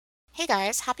Hey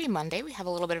guys, happy Monday. We have a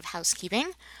little bit of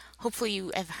housekeeping. Hopefully,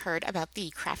 you have heard about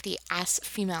the Crafty Ass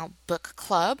Female Book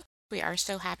Club. We are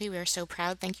so happy. We are so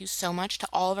proud. Thank you so much to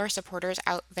all of our supporters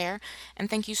out there, and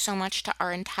thank you so much to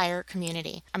our entire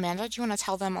community. Amanda, do you want to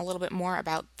tell them a little bit more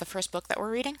about the first book that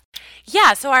we're reading?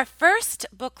 Yeah, so our first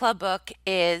book club book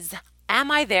is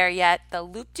Am I There Yet? The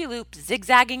Loop-de-Loop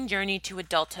Zigzagging Journey to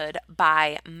Adulthood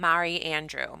by Mari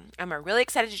Andrew. And we're really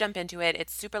excited to jump into it.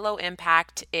 It's super low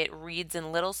impact. It reads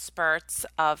in little spurts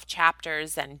of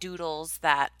chapters and doodles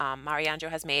that Mari Andrew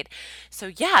has made.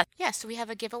 So yeah. Yeah, so we have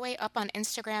a giveaway up on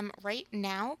Instagram right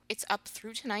now. It's up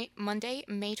through tonight, Monday,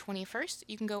 May 21st.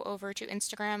 You can go over to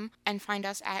Instagram and find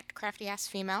us at Crafty Ass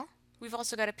Female. We've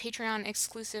also got a Patreon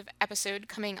exclusive episode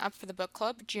coming up for the book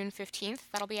club, June 15th.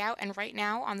 That'll be out. And right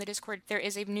now on the Discord, there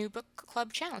is a new book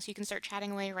club channel, so you can start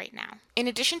chatting away right now. In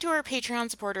addition to our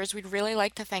Patreon supporters, we'd really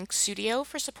like to thank Studio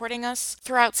for supporting us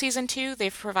throughout season 2.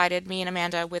 They've provided me and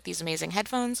Amanda with these amazing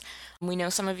headphones. We know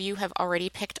some of you have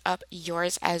already picked up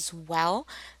yours as well.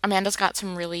 Amanda's got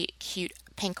some really cute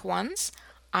pink ones.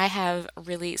 I have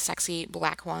really sexy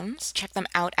black ones. Check them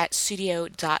out at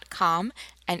studio.com.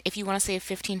 And if you want to save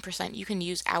 15%, you can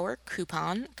use our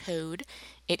coupon code.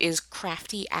 It is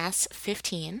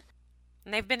CraftyAss15.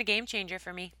 And they've been a game changer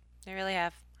for me. They really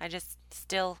have. I just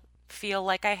still feel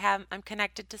like I'm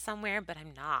connected to somewhere, but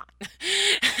I'm not.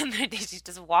 And they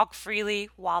just walk freely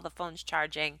while the phone's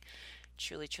charging.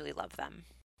 Truly, truly love them.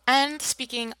 And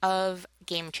speaking of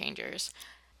game changers,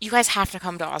 you guys have to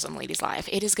come to Awesome Ladies Live.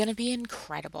 It is going to be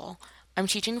incredible. I'm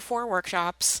teaching 4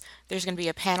 workshops. There's going to be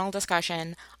a panel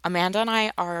discussion. Amanda and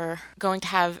I are going to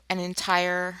have an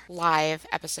entire live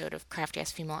episode of Crafty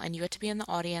as Female, and you get to be in the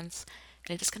audience,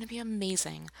 and it is going to be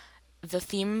amazing. The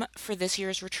theme for this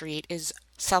year's retreat is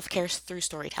self-care through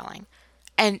storytelling.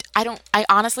 And I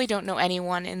honestly don't know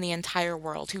anyone in the entire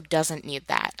world who doesn't need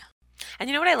that. And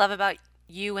you know what I love about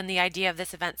you and the idea of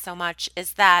this event so much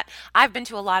is that I've been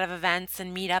to a lot of events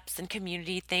and meetups and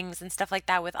community things and stuff like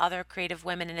that with other creative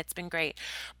women, and it's been great.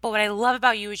 But what I love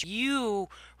about you is you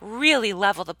really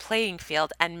level the playing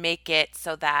field and make it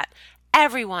so that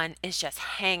everyone is just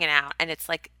hanging out and it's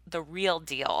like the real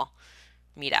deal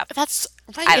meetup. That's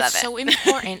right. I It's love so it.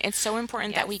 important. It's so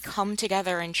important that Yes. we come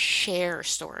together and share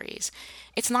stories.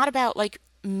 It's not about like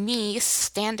me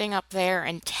standing up there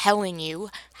and telling you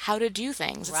how to do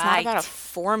things. It's not about a Right.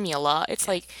 formula. It's Yes.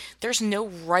 like there's no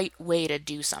right way to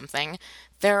do something.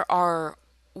 There are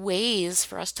ways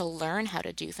for us to learn how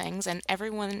to do things, and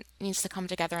everyone needs to come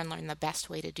together and learn the best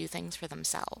way to do things for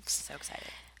themselves. So excited.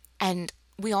 And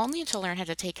we all need to learn how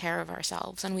to take care of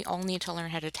ourselves, and we all need to learn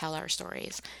how to tell our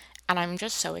stories. And I'm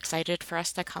just so excited for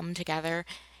us to come together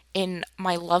in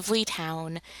my lovely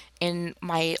town, in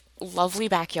my lovely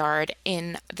backyard,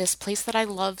 in this place that I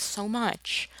love so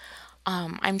much.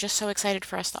 I'm just so excited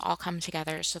for us to all come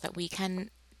together so that we can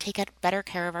take better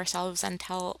care of ourselves and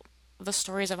tell the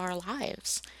stories of our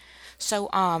lives. So,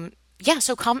 yeah,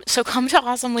 so come to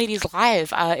Awesome Ladies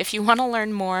Live. If you want to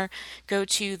learn more, go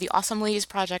to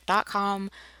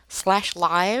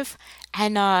theawesomeladiesproject.com/live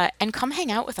and come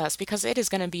hang out with us because it is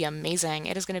going to be amazing.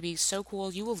 It is going to be so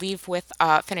cool. You will leave with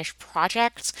finished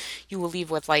projects. You will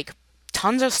leave with like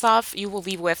tons of stuff. You will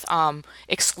leave with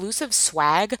exclusive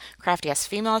swag, crafty as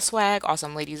female swag,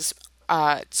 awesome ladies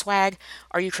swag,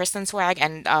 are you Kristen swag,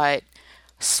 and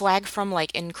swag from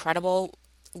like incredible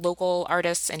local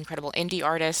artists, incredible indie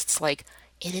artists. Like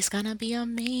it is gonna be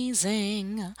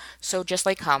amazing. So just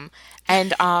like come.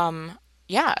 And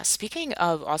yeah, speaking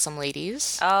of awesome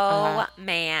ladies, Oh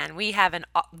man, we have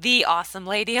the awesome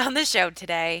lady on the show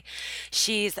today.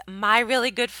 She's my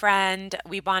really good friend.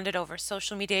 We bonded over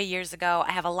social media years ago.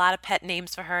 I have a lot of pet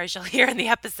names for her, as you'll hear in the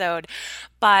episode.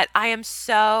 But I am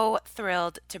so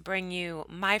thrilled to bring you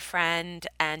my friend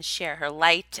and share her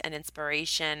light and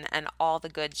inspiration and all the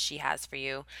good she has for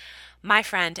you. My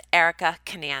friend Erica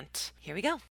Canant. Here we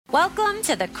go. Welcome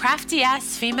to the Crafty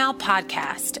Ass Female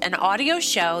Podcast, an audio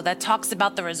show that talks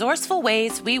about the resourceful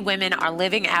ways we women are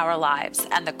living our lives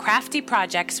and the crafty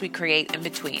projects we create in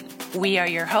between. We are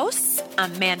your hosts,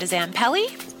 Amanda Zampelli.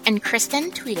 and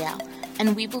Kristen Tweedale.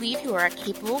 And we believe you are a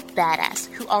capable badass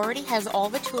who already has all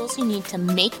the tools you need to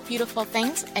make beautiful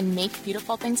things and make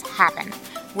beautiful things happen.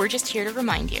 We're just here to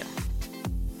remind you.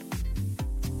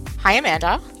 Hi,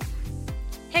 Amanda.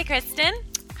 Hey, Kristen.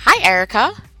 Hi,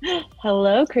 Erica.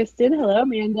 Hello, Kristen. Hello,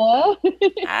 Amanda.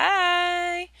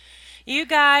 Hi. You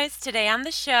guys, today on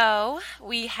the show,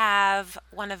 we have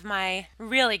one of my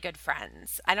really good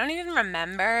friends. I don't even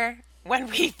remember when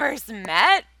we first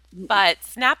met. But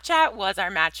Snapchat was our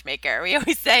matchmaker. We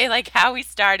always say, like, how we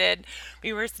started.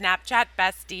 We were Snapchat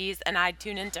besties, and I'd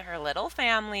tune into her little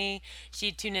family.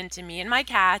 She'd tune into me and my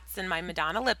cats and my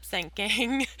Madonna lip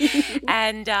syncing.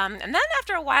 And then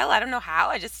after a while, I don't know how,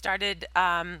 I just started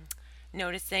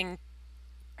noticing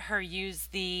her use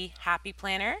the Happy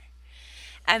Planner.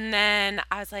 And then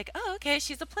I was like, oh, okay,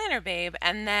 she's a planner babe.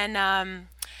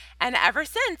 And ever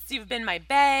since, you've been my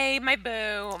bae, my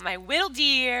boo, my whittle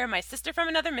dear, my sister from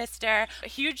another mister, a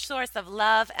huge source of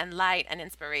love and light and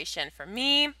inspiration for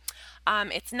me.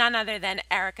 It's none other than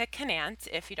Erica Canant,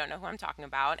 if you don't know who I'm talking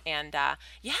about. And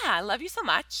yeah, I love you so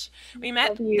much. We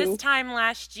met Love this you. time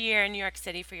last year in New York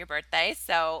City for your birthday,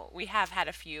 so we have had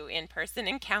a few in person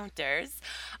encounters.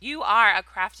 You are a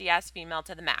crafty ass female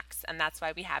to the max, and that's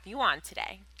why we have you on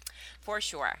today. For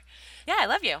sure. Yeah, I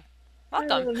love you. I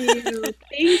Welcome. love you.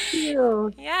 Thank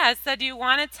you. Yeah, so do you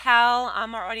want to tell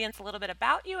our audience a little bit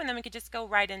about you and then we could just go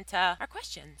right into our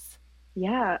questions?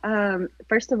 Yeah.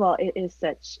 First of all, it is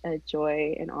such a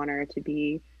joy and honor to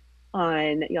be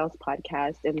on y'all's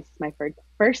podcast, and this is my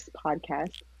first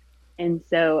podcast. And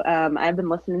so I've been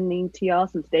listening to y'all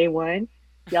since day one.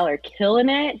 Y'all are killing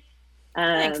it.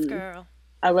 Thanks, Um, girl.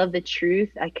 I love the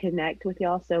truth. I connect with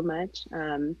y'all so much.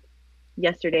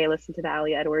 Yesterday, I listened to the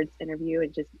Ali Edwards interview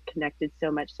and just connected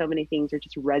so much. So many things are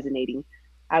just resonating.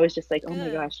 I was just like, oh my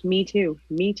Good. gosh, me too,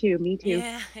 me too, me too.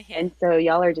 Yeah, yeah. And so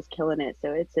y'all are just killing it.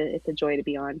 So it's a joy to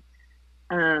be on.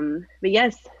 But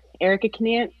yes, Erica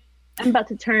Canant, I'm about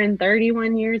to turn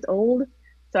 31 years old.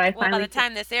 So I Well, by the finally,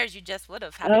 time this airs, you just would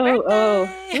have. Happy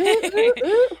oh, ooh, ooh, birthday.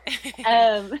 ooh.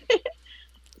 Um,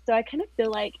 so I kind of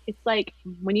feel like it's like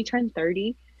when you turn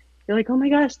 30, you're like, oh my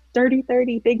gosh, 30,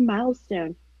 30, big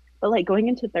milestone. But like going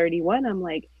into 31, I'm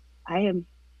like, I am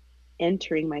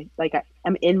entering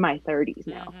I'm in my 30s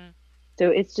now. Hmm. So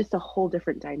it's just a whole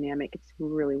different dynamic. It's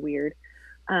really weird.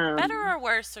 Better Um, or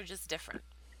worse or just different?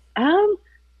 um,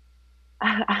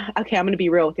 okay, I'm gonna be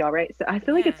real with y'all, right? So I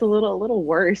feel like Yeah, it's a little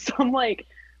worse. I'm like,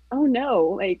 oh no,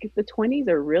 like the 20s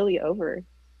are really over.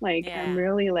 Like I'm yeah.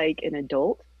 really like an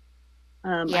adult.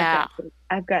 Um, I've got Yeah.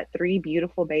 I've got three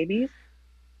beautiful babies.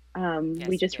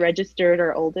 We Yes, you just do. registered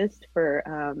our oldest for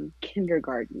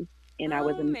kindergarten, and Oh,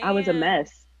 I was a man.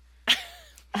 mess.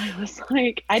 I was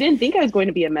like, I didn't think I was going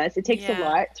to be a mess. It takes a Yeah,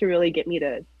 lot to really get me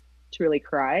to really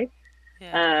cry.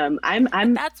 yeah. But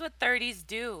I'm that's what 30s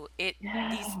do.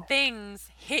 These things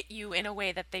hit you in a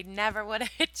way that they never would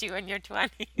have hit you in your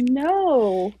 20s.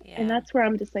 no, and Yeah. that's where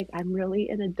I'm just like, I'm really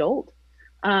an adult.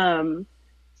 Um,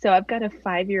 so I've got a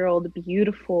 5-year-old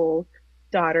beautiful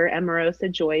daughter,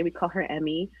 Emerosa Joy. We call her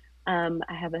Emmy. I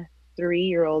have a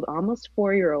 3-year-old, almost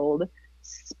 4-year-old,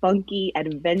 spunky,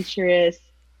 adventurous.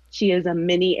 She is a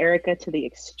mini Erica to the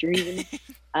extreme.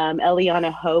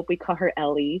 Eliana Hope, we call her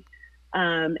Ellie.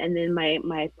 And then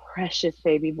my precious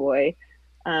baby boy.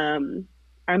 Um,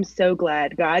 I'm so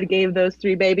glad God gave those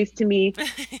three babies to me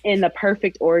in the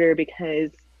perfect order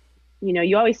because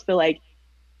you always feel like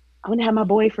I want to have my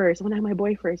boy first. I want to have my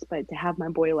boy first, but to have my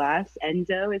boy last,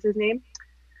 Enzo is his name.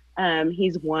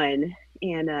 He's one,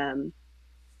 and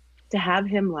to have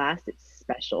him last, it's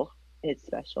special. It's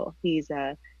special. He's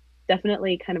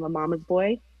definitely kind of a mama's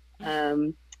boy.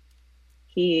 Um,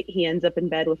 he ends up in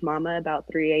bed with mama about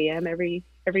 3 a.m. every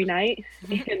night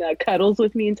and cuddles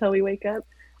with me until we wake up.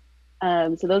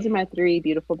 So those are my three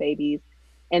beautiful babies.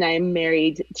 And I am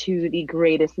married to the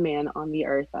greatest man on the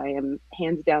earth. I am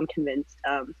hands down convinced.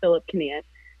 Philip Canant.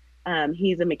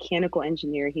 He's a mechanical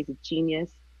engineer. He's a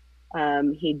genius.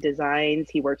 He designs.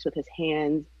 He works with his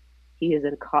hands. He is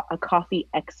a coffee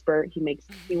expert.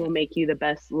 He will make you the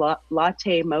best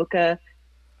latte, mocha,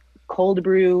 cold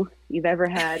brew you've ever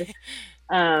had.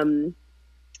 Um,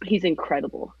 he's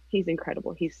incredible. He's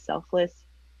incredible. He's selfless.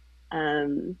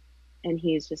 Um, and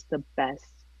he's just the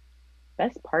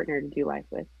best partner to do life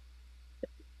with.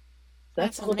 So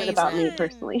that's That's a little bit So about me amazing. fun.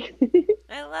 personally.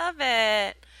 I love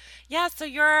it. Yeah, so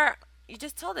you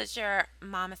just told us you're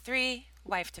mom of three,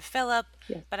 wife to Philip,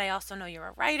 Yes. but I also know you're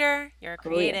a writer, you're a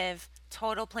Oh yes. creative,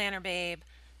 total planner babe,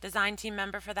 design team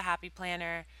member for the Happy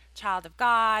Planner, child of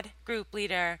God, group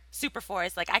leader, super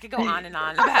force. Like I could go on and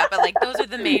on about, but like those are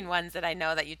the main ones that I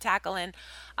know that you tackle in.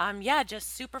 Yeah,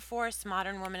 just super force,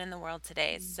 modern woman in the world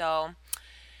today. So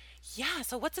yeah,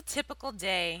 so what's a typical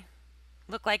day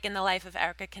look like in the life of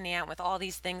Erica Canant with all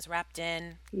these things wrapped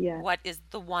in? Yes. What is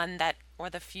the one that, or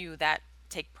the few that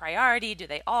take priority? Do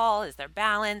they all? Is there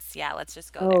balance? Yeah, let's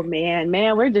just go Oh there. man,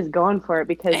 we're just going for it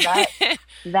because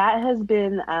that has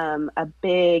been a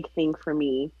big thing for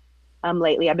me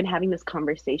lately. I've been having this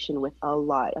conversation with a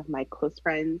lot of my close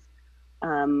friends,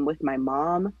 with my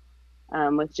mom,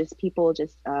 with just people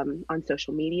just on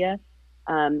social media.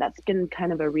 That's been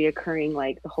kind of a reoccurring,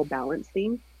 like the whole balance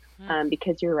thing. Mm,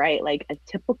 Because you're right, like a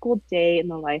typical day in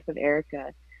the life of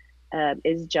Erica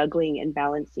is juggling and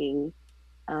balancing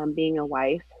being a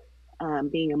wife,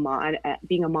 being a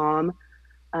mom,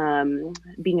 um,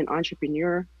 being an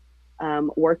entrepreneur,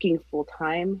 working full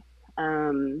time,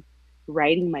 um,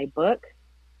 writing my book,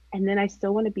 and then I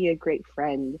still want to be a great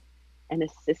friend and a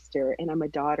sister, and I'm a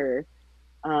daughter.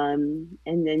 And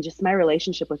then just my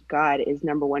relationship with God is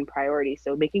number one priority.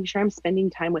 So making sure I'm spending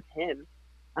time with Him,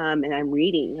 and I'm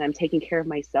reading, and I'm taking care of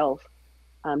myself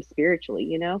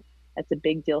spiritually. That's a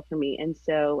big deal for me. And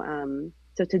so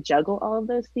to juggle all of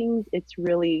those things, it's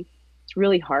really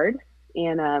hard.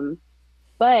 And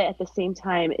but at the same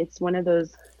time, it's one of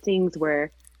those things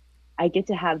where I get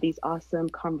to have these awesome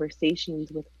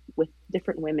conversations with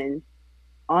different women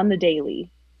on the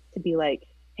daily to be like,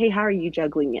 hey, how are you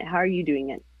juggling it? How are you doing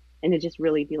it? And to just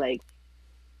really be like,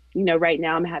 right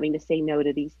now I'm having to say no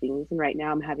to these things, and right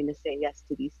now I'm having to say yes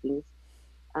to these things.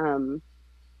 Um,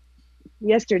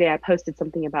 Yesterday I posted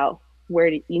something about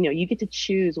you get to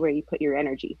choose where you put your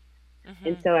energy,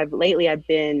 and mm-hmm. so I've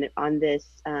been on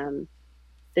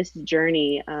this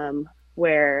journey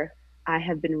where I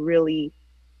have been really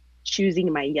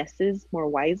choosing my yeses more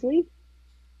wisely,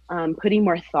 putting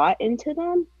more thought into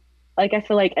them. Like I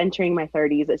feel like entering my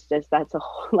 30s, it's just that's a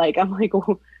whole, like I'm like,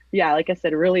 well, yeah, like I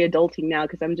said, really adulting now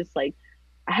because I'm just like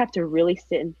I have to really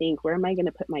sit and think where am I going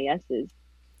to put my yeses?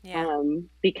 Yeah,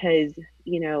 Because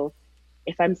you know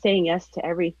if I'm saying yes to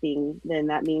everything, then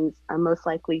that means I'm most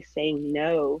likely saying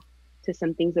no to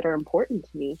some things that are important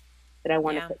to me that I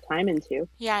want to yeah, put time into.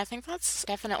 Yeah, I think that's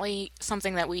definitely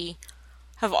something that we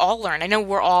have all learned. I know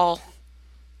we're all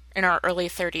in our early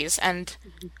 30s, and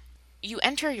Mhm. you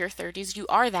enter your 30s, you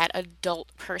are that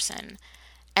adult person.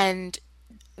 And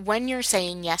when you're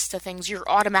saying yes to things, you're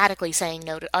automatically saying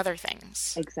no to other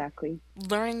things. Exactly.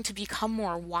 Learning to become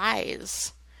more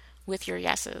wise with your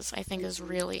yeses, I think, is Mhm.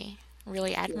 really,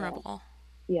 really Yeah. admirable.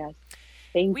 Yes.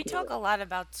 Thank we you. talk a lot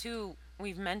about too.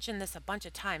 We've mentioned this a bunch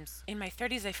of times. In my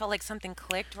 30s, I felt like something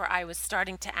clicked where I was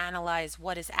starting to analyze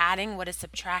what is adding, what is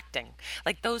subtracting.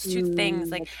 Like those two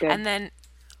things, like, That's good. and then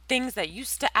things that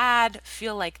used to add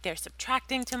feel like they're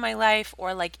subtracting to my life,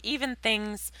 or like even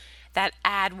things that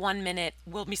add 1 minute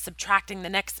will be subtracting the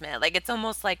next minute. Like it's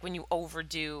almost like when you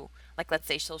overdo, like let's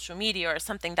say social media or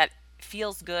something that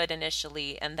feels good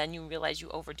initially and then you realize you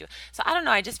overdo. So I don't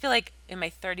know, I just feel like in my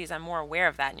 30s I'm more aware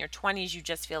of that. In your 20s you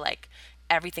just feel like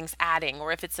everything's adding,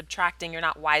 or if it's subtracting you're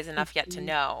not wise enough yet to Mhm.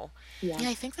 know. Yeah. Yeah,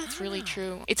 I think I that's don't really know.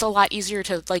 true. It's a lot easier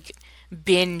to like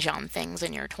binge on things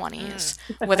in your 20s.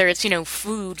 Mm, Whether it's,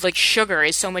 food, like sugar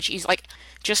is so much easier. Like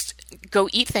just go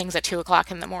eat things at 2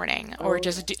 o'clock in the morning or Oh,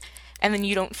 just do, and then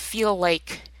you don't feel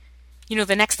like,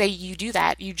 the next day you do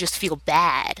that, you just feel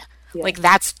bad. yes. Like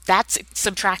that's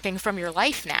subtracting from your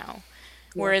life now.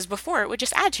 Yes. Whereas before it would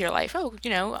just add to your life. Oh,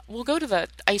 we'll go to the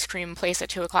ice cream place at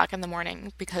 2 o'clock in the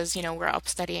morning because, we're up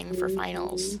studying for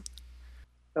finals. Mhm.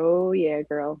 Oh, yeah,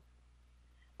 girl.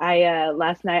 I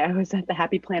last night I was at the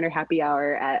Happy Planner happy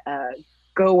hour at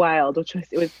Go Wild, which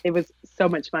was so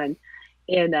much fun.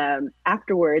 And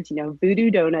afterwards,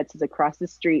 Voodoo Donuts is across the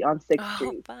street on Sixth oh,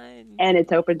 Street, fun. and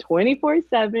it's open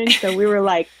 24/7. So we were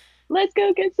like, let's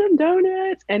go get some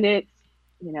donuts, and it's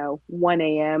 1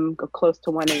 a.m. go close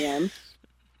to 1 a.m.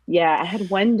 Yeah, I had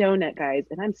one donut, guys,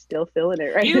 and I'm still feeling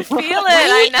it right You now. feel it,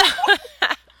 I Right? know.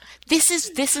 This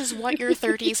is what your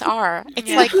 30s are. It's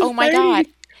Yeah. like, This is "Oh my god,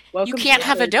 30. you Welcome to can't the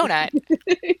have a 30. donut.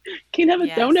 Can't have a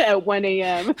donut Yes. at 1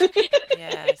 a.m.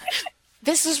 Yes.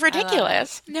 This is I love it.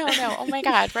 ridiculous." No, no. Oh my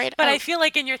god, right? But I Oh, feel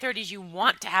like in your 30s, you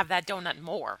want to have that donut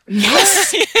more.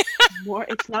 yes. More,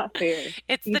 it's not fair.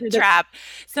 It's the These are the trap.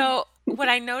 So, what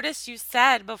I noticed you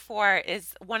said before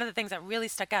is one of the things that really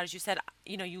stuck out is you said,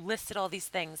 you listed all these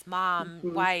things, mom,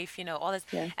 Mhm. wife, all this.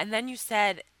 Yeah, And then you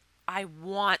said, I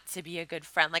want to be a good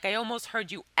friend. Like I almost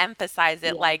heard you emphasize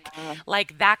it yeah,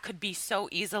 like that could be so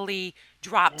easily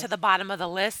dropped to yes, the bottom of the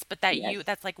list, but yes,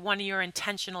 that's like one of your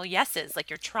intentional yeses. Like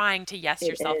you're trying to yes it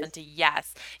yourself is. into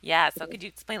yes. Yeah. It So is. could you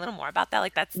explain a little more about that?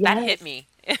 Like that hit Yes. me.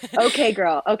 Okay,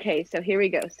 girl. Okay, so here we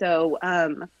go. So,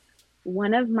 I'm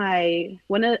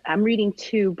reading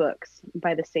two books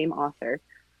by the same author.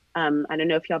 I don't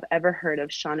know if y'all have ever heard of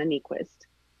Shauna Nequist,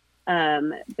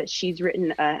 but she's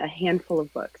written a handful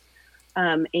of books.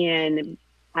 And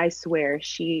I swear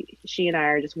she and I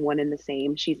are just one and the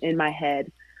same. She's in my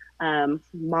head.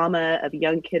 Mama of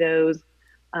young kiddos,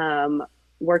 um,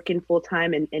 working full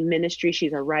time in ministry.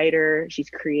 She's a writer. She's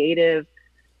creative.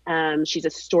 She's a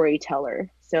storyteller.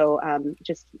 So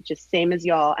just same as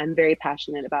y'all, I'm very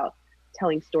passionate about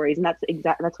telling stories, and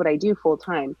that's what I do full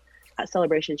time. at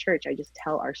Celebration Church, I just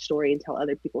tell our story and tell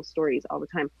other people's stories all the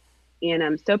time. And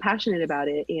I'm so passionate about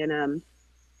it. And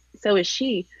so is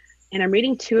she. And I'm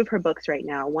reading two of her books right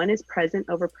now. One is Present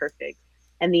Over Perfect,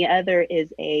 and the other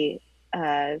is a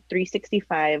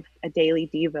 365, a daily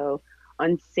Devo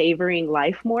on savoring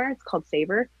life more. It's called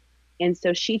Savor. And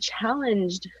so she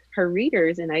challenged her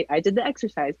readers, and I did the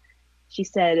exercise. She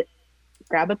said,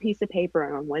 grab a piece of paper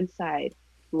and on one side,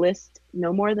 list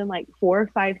no more than like four or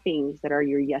five things that are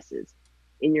your yeses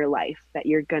in your life that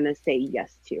you're going to say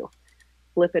yes to.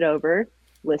 Flip it over,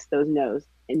 list those no's,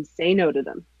 and say no to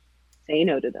them. Say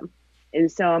no to them.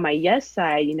 And so on my yes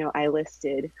side, I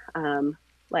listed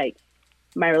like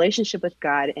my relationship with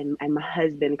God and my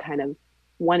husband kind of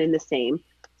one and the same.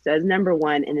 So as number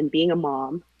one, and then being a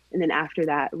mom. And then after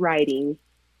that, writing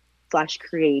slash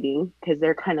creating, because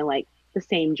they're kind of like the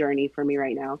same journey for me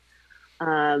right now.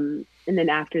 And then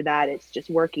after that, it's just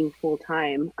working full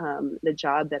time, the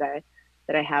job that I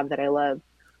have that I love.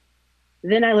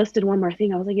 Then I listed one more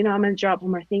thing. I was like, I'm going to drop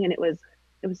one more thing, and it was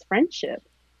friendship.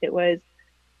 It was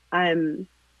I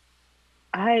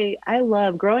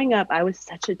love growing up. I was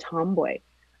such a tomboy.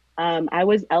 I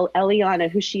was Eliana,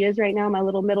 who she is right now, my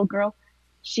little middle girl.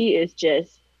 She is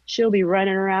she'll be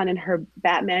running around in her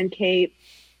Batman cape,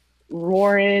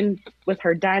 roaring with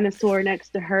her dinosaur next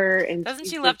to her, and Doesn't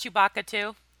she's she love just Chewbacca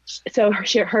too? so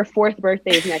her fourth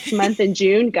birthday is next month in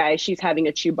June, guys. She's having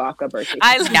a Chewbacca birthday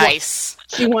I party. Nice.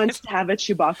 She wants to have a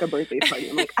Chewbacca birthday party.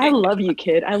 I'm like, I love you,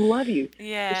 kid. I love you. But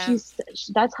Yeah.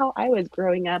 that's how I was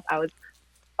growing up. I was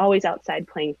always outside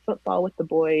playing football with the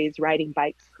boys, riding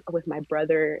bikes with my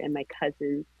brother and my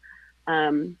cousins.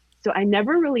 So I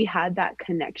never really had that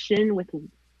connection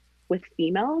with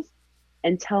females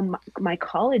until my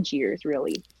college years,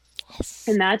 really. Yes.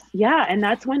 And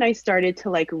that's when I started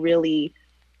to like really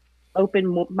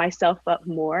open myself up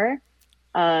more,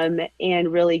 and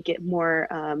really get more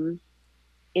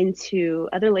into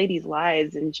other ladies'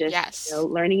 lives, and just Yes.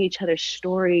 learning each other's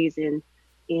stories. And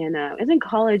as in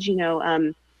college,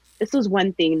 this was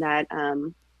one thing that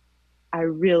I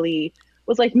really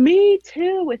was like, me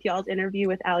too, with y'all's interview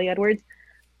with Ali Edwards.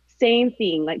 Same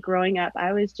thing. Like growing up,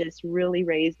 I was just really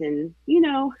raised in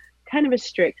kind of a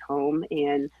strict home,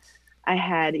 and I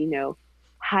had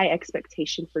high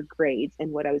expectation for grades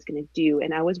and what I was going to do.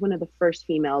 And I was one of the first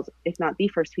females, if not the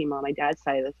first female on my dad's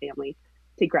side of the family,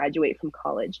 to graduate from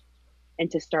college and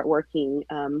to start working,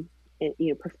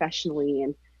 professionally,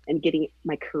 and getting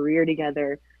my career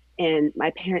together. And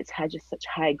my parents had just such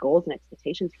high goals and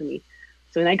expectations for me.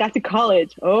 So when I got to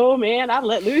college, oh man, I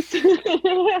let loose.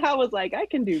 I was like, I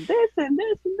can do this and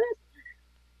this and this.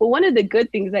 But one of the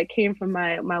good things that came from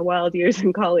my wild years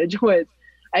in college was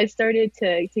I started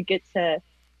to get to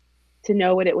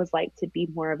know what it was like to be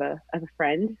more of a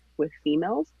friend with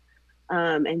females,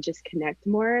 and just connect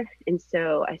more. And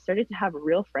so I started to have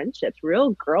real friendships,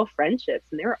 real girl friendships,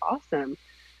 and they were awesome.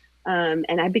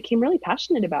 And I became really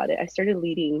passionate about it. I started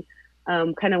leading,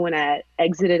 kind of when I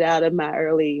exited out of my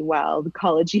early wild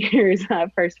college years,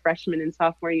 first freshman and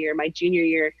sophomore year. My junior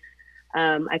year,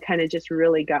 I kind of just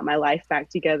really got my life back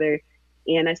together,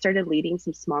 and I started leading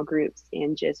some small groups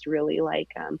and just really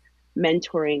like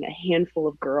mentoring a handful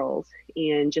of girls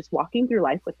and just walking through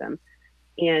life with them.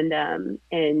 And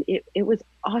it was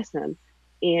awesome.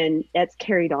 And that's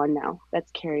carried on now.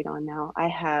 I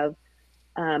have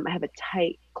a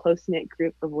tight, close knit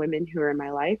group of women who are in my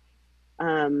life.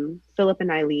 Philip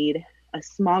and I lead a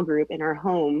small group in our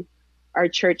home. Our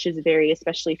church is very,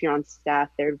 especially if you're on staff,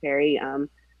 they're very,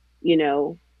 you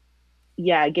know,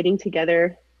 yeah, getting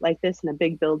together like this in a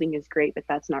big building is great, but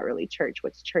that's not really church.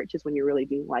 What's church is when you're really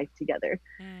doing life together.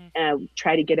 Mm.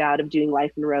 Try to get out of doing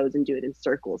life in rows and do it in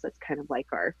circles. That's kind of like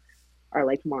our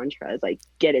like mantra is like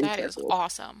get in That is circles.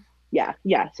 awesome. Yeah.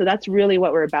 So that's really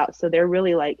what we're about. So they're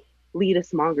really like lead a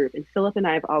small group. And Philip and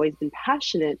I have always been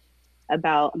passionate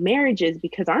about marriages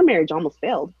because our marriage almost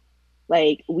failed.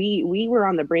 Like we were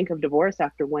on the brink of divorce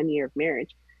after 1 year of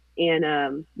marriage.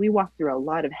 And we walked through a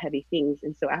lot of heavy things.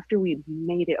 And so after we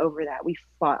made it over that, we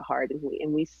fought hard,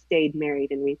 and we stayed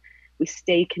married, and we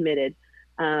stayed committed.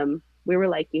 We were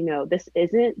like, this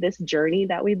isn't this journey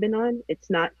that we've been on. It's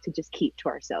not to just keep to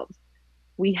ourselves.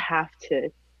 We have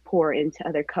to pour into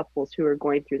other couples who are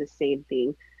going through the same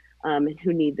thing, and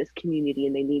who need this community,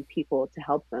 and they need people to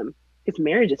help them because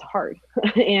marriage is hard.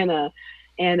 and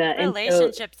and so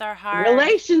Relationships are hard.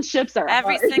 relationships are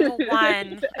Every hard. single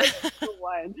one.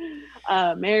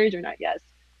 One, marriage or not, yes.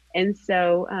 And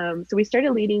so so we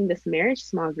started leading this marriage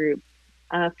small group.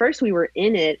 First we were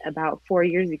in it about 4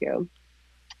 years ago,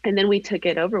 and then we took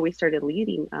it over. We started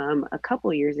leading a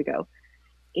couple years ago,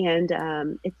 and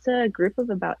it's a group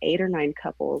of about 8 or 9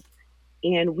 couples.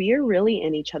 and we are really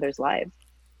in each other's lives,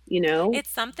 you know? It's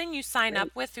something you sign Right. up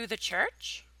with through the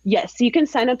church? Yes, you can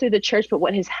sign up through the church, but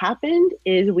what has happened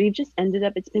is we've just ended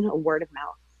up, it's been a word of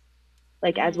mouth.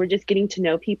 Like as we're Mm. just getting to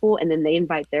know people and then they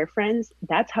invite their friends,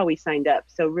 that's how we signed up.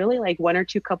 So really like one or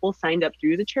two couples signed up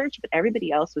through the church, but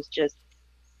everybody else was just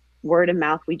word of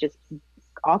mouth. We just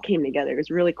all came together. It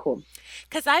was really cool.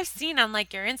 Because I've seen on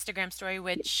like your Instagram story,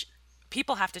 which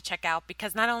people have to check out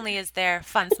because not only is there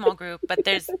fun small group, but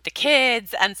there's the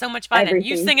kids and so much fun and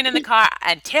you Everything. singing in the car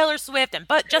and Taylor Swift and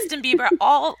but Justin Bieber,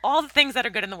 all the things that are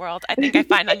good in the world. I think I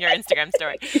find on your Instagram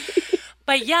story.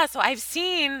 But yeah, so I've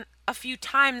seen a few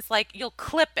times like you'll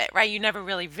clip it, right? You never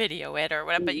really video it or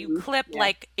whatever, but you clip Yeah.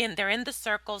 like in they're in the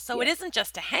circle. So it Yes. isn't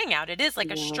just a hangout, it is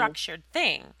like a No. structured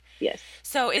thing. Yes.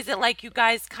 So is it like you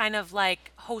guys kind of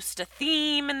like host a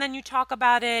theme and then you talk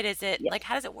about it? Is it Yes. like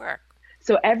how does it work?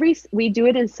 So every we do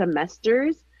it in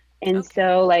semesters, and Okay.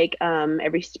 so like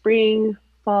every spring,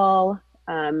 fall,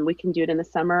 we can do it in the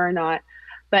summer or not,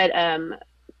 but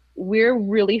we're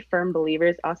really firm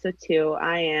believers. Also, too,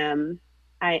 I am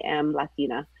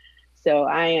Latina, so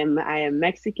I am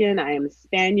Mexican. I am a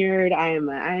Spaniard. I'm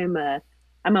a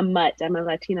mutt. I'm a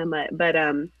Latina mutt. But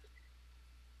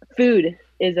food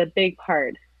is a big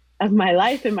part of my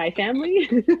life and my family.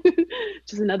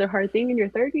 Just another hard thing in your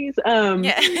 30s.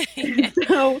 Yeah. Yeah.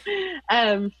 So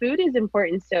food is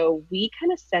important. So we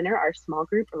kind of center our small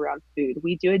group around food.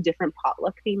 We do a different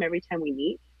potluck theme every time we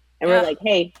meet. And we're Ugh, like,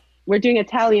 hey, we're doing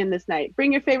Italian this night.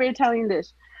 Bring your favorite Italian dish.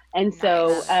 And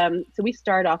so Nice. so we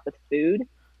start off with food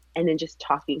and then just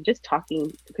talking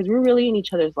because we're really in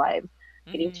each other's lives,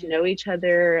 getting to mhm. know each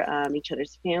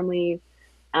other's families,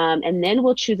 and then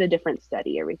we'll choose a different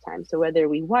study every time. So whether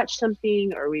we watch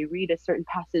something or we read a certain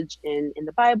passage in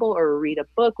the Bible or read a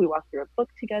book, we walk through a book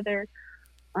together.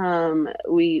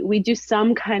 We do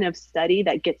some kind of study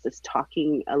that gets us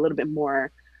talking a little bit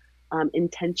more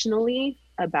intentionally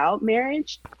about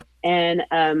marriage.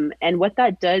 And what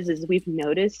that does is we've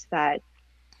noticed that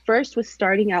first with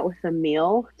starting out with a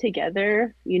meal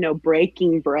together,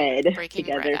 breaking bread Breaking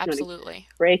together, bread, if you want to absolutely.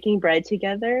 breaking bread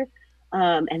together,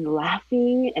 and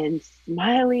laughing and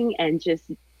smiling and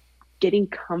just getting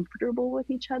comfortable with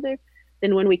each other.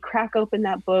 Then when we crack open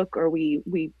that book or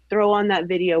we throw on that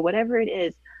video, whatever it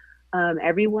is,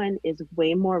 everyone is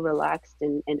way more relaxed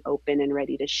and open and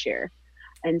ready to share.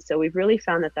 And so we've really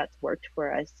found that that's worked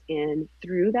for us. And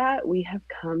through that, we have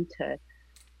come to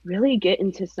really get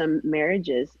into some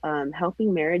marriages,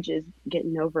 helping marriages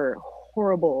getting over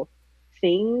horrible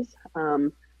things,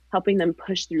 helping them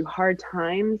push through hard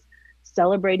times,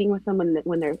 celebrating with them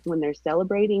when they're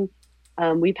celebrating.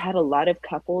 We've had a lot of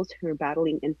couples who are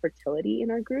battling infertility in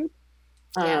our group,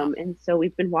 Yeah. and so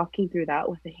we've been walking through that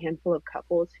with a handful of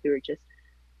couples who are just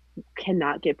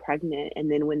cannot get pregnant.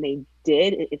 And then when they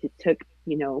did, it took,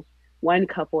 one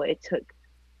couple,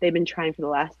 they've been trying for the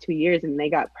last 2 years and they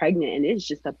got pregnant. And it's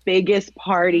just the biggest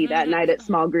party that night at Mhm.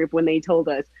 small group when they told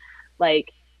us,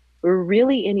 like, we're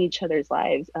really in each other's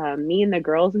lives. Me and the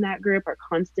girls in that group are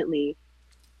constantly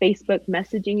Facebook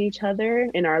messaging each other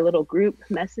in our little group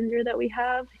messenger that we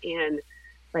have. And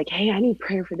like, hey, I need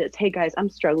prayer for this. Hey guys, I'm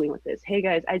struggling with this. Hey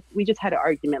guys, we just had an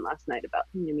argument last night about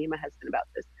me and my husband about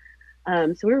this.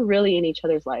 So we're really in each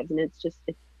other's lives, and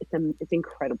it's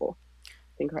incredible. It's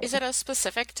Is incredible. it a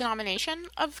specific denomination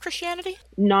of Christianity?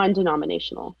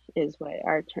 Non-denominational is what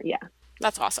our term. Yeah.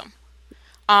 That's awesome.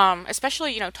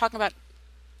 Especially, talking about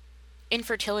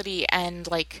infertility and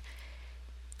like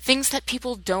things that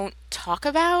people don't talk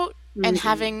about and Mm-mm.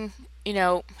 having,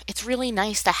 it's really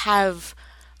nice to have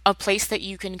a place that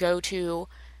you can go to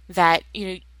that,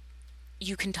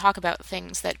 you can talk about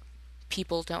things that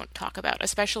people don't talk about,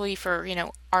 especially for,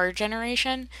 our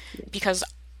generation, because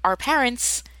our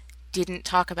parents didn't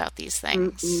talk about these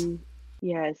things. Mm-mm.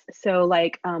 Yes. So,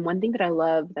 like, one thing that I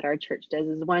love that our church does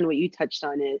is one, what you touched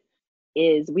on it,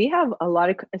 is we have a lot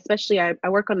of, especially I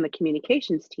work on the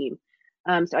communications team.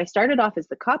 So I started off as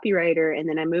the copywriter and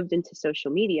then I moved into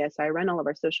social media. So I run all of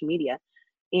our social media.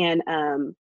 And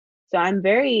so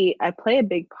I play a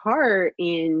big part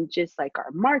in just like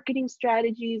our marketing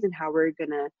strategies and how we're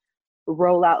going to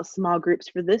roll out small groups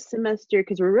for this semester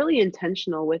because we're really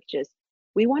intentional with just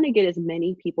we want to get as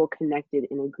many people connected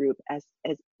in a group as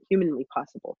humanly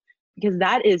possible because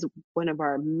that is one of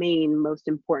our main most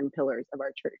important pillars of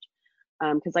our church.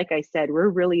 Because like I said, we're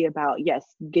really about, yes,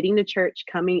 getting to church,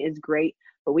 coming is great,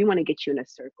 but we want to get you in a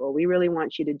circle. We really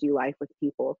want you to do life with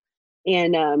people.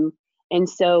 And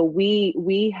so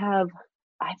we have,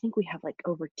 I think we have like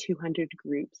over 200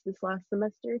 groups this last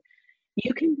semester.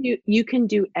 You can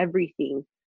do everything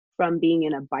from being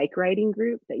in a bike riding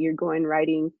group that you're going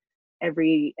riding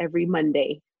every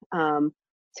Monday,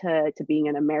 to being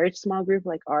in a marriage small group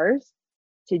like ours,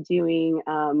 to doing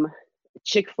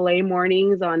Chick-fil-A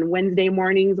mornings on Wednesday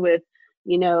mornings with,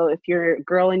 if you're a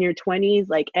girl in your 20s,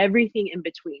 like everything in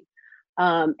between.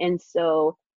 And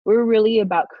so we're really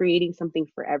about creating something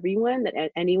for everyone,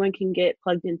 that anyone can get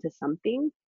plugged into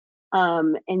something.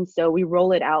 And so we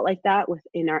roll it out like that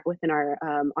within our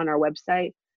on our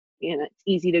website, and it's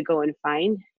easy to go and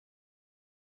find.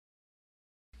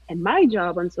 And my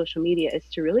job on social media is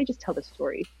to really just tell the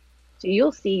story. So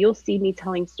you'll see me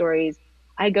telling stories.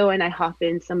 I go and I hop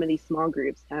in some of these small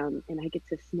groups, and I get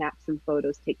to snap some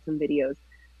photos, take some videos,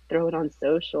 throw it on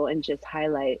social, and just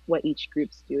highlight what each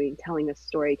group's doing, telling a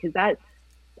story. Because that,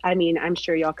 I mean, I'm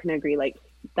sure y'all can agree, like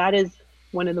that is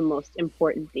one of the most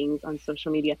important things on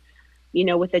social media.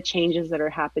 With the changes that are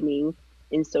happening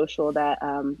in social, that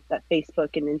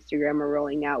Facebook and Instagram are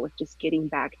rolling out, with just getting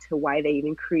back to why they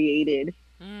even created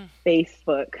Mm,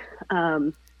 Facebook.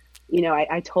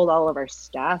 I told all of our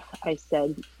staff, I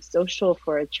said, social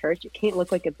for a church, it can't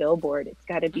look like a billboard. It's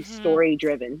got to be mm-hmm, story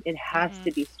driven. It has mm-hmm,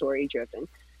 to be story driven.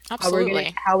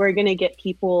 Absolutely. How we're gonna get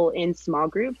people in small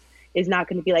groups is not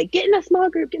going to be like, get in a small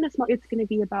group, get in a small. It's going to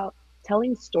be about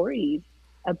telling stories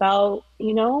about,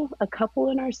 a couple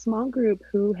in our small group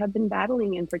who have been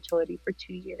battling infertility for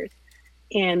 2 years.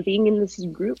 And being in this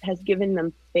group has given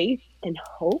them faith and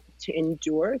hope to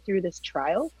endure through this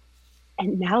trial,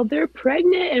 and now they're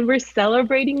pregnant, and we're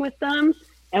celebrating with them,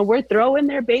 and we're throwing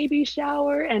their baby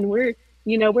shower, and we're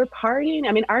partying.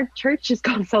 I mean, our church is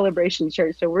called Celebration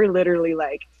Church, so we're literally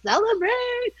like,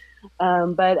 celebrate.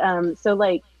 But so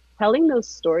like telling those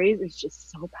stories is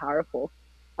just so powerful.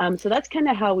 So that's kind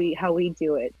of how we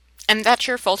do it. And that's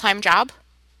your full-time job?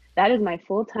 That is my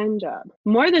full-time job,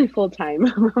 more than full-time.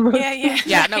 yeah, yeah,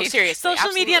 Yeah, no, right. seriously,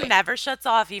 Social media absolutely. never shuts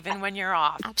off, even when you're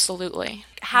off. Absolutely.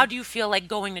 How do you feel like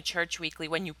going to church weekly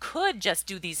when you could just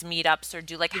do these meetups or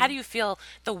do like, how do you feel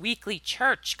the weekly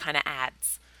church kind of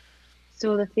adds?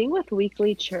 So the thing with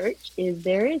weekly church is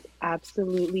there is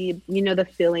absolutely, the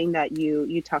feeling that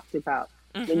you talked about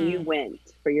when you Mm-hmm. went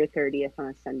for your 30th on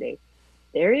a Sunday.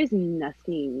 There is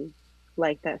nothing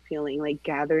like that feeling, like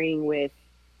gathering with,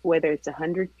 whether it's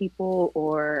 100 people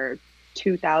or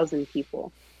 2,000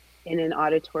 people in an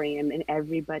auditorium, and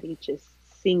everybody just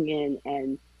singing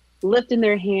and lifting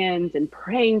their hands and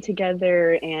praying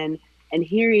together, and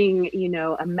hearing,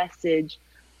 a message.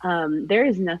 There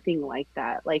is nothing like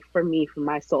that. Like for me, for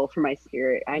my soul, for my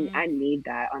spirit, I need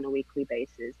that on a weekly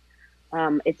basis.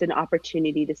 It's an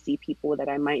opportunity to see people that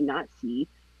I might not see,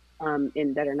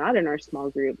 in that are not in our small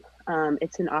group.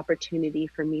 It's an opportunity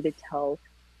for me to tell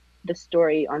the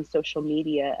story on social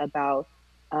media about,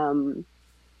 um,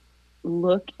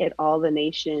 look at all the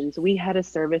nations. We had a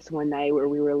service one night where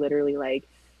we were literally like,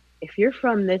 if you're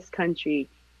from this country,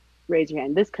 raise your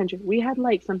hand. This country, we had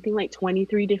like something like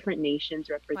 23 different nations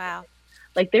Wow. represented.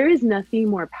 Like there is nothing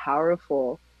more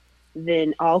powerful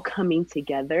than all coming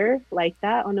together like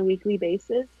that on a weekly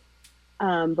basis.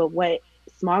 But what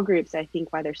small groups, I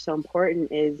think, why they're so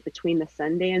important is between the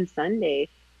Sunday and Sunday,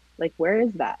 like where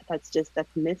is that? That's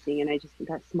missing. And I just think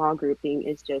that small grouping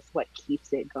is just what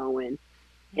keeps it going.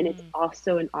 And it's Mm,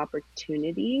 also an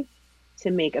opportunity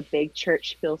to make a big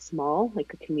church feel small,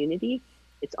 like a community.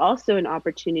 It's also an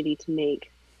opportunity to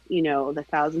make, the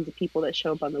thousands of people that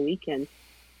show up on the weekend,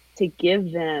 to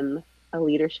give them a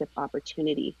leadership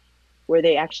opportunity where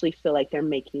they actually feel like they're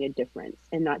making a difference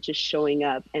and not just showing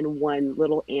up and one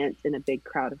little ant in a big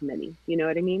crowd of many. You know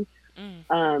what I mean?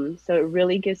 mm, So it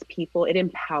really gives people, it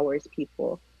empowers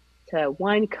people to,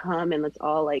 one, come and let's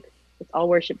all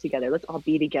worship together. Let's all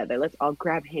be together. Let's all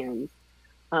grab hands.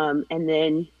 And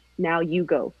then now you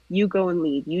go and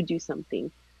lead, you do something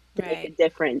to make a right.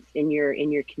 difference in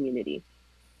your community.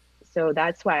 So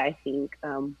that's why I think,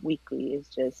 weekly is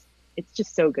just, it's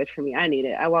just so good for me. I need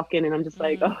it. I walk in and I'm just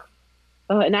like, Mm,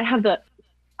 oh, and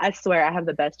I swear I have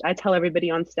the best. I tell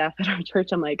everybody on staff at our church,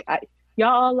 I'm like, y'all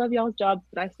all love y'all's jobs,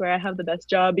 but I swear I have the best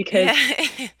job because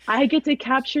yeah. I get to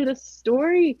capture the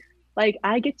story. Like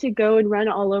I get to go and run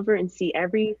all over and see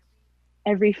every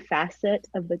facet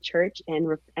of the church,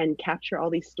 and capture all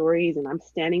these stories, and I'm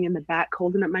standing in the back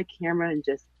holding up my camera and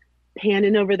just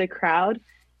panning over the crowd.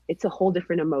 It's a whole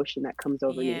different emotion that comes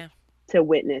over me Yeah. to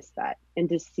witness that and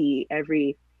to see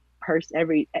every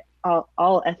person,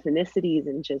 all ethnicities,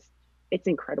 and just, it's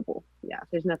incredible. Yeah,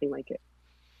 there's nothing like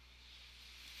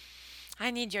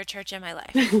I need your church in my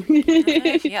life. That's how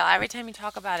I it. feel. Every time you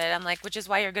talk about it, I'm like, which is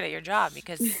why you're good at your job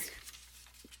because it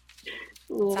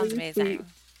Oh, sounds you're sweet. amazing.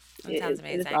 It sounds It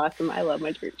is amazing. awesome. I love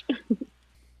my church.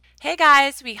 Hey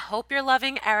guys, we hope you're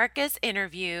loving Erica's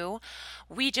interview.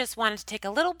 We just wanted to take a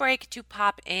little break to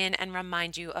pop in and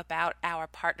remind you about our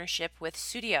partnership with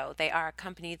Studio. They are a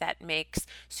company that makes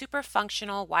super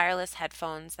functional wireless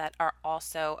headphones that are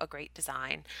also a great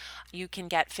design. You can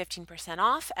get 15%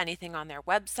 off anything on their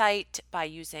website by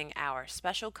using our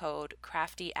special code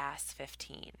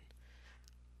CraftyAss15.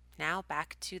 Now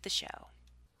back to the show.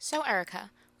 So,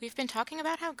 Erica, we've been talking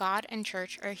about how God and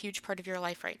church are a huge part of your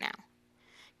life right now.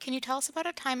 Can you tell us about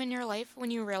a time in your life when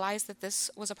you realized that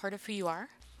this was a part of who you are?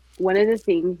 One of the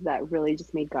things that really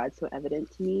just made God so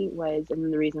evident to me was,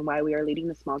 and the reason why we are leading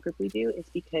the small group we do is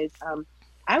because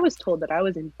I was told that I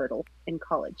was infertile in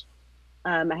college.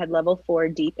 I had level 4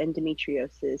 deep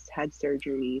endometriosis, had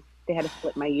surgery. They had to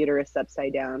flip my uterus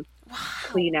upside down, Wow.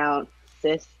 clean out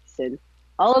cysts, and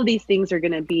all of these things are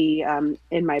going to be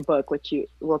in my book, which you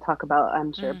will talk about,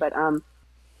 I'm sure. Mm. But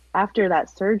after that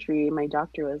surgery, my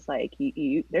doctor was like,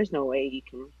 there's no way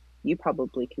you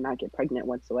probably cannot get pregnant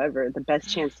whatsoever. The best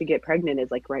chance to get pregnant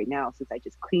is like right now, since I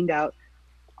just cleaned out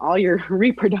all your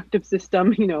reproductive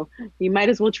system. You might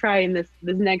as well try in this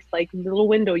next like little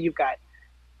window you've got.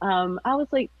 I was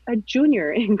like a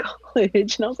junior in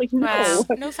college, and I was like, no, Wow. Oops,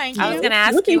 no thank I was you. going to no,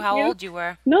 ask you thank how you, old you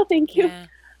were. no, thank you. Yeah.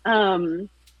 Um,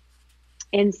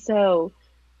 and so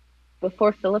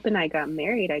before Philip and I got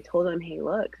married, I told him, hey,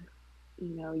 look,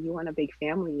 you want a big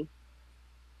family.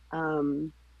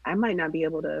 um, I might not be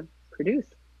able to produce.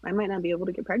 I might not be able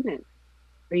to get pregnant.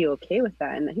 Are you okay with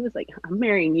that? And he was like, I'm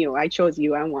marrying you. I chose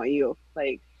you. I want you.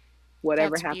 Like,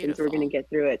 whatever That's happens, we're going to beautiful. get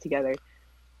through it together.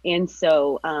 And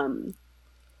so,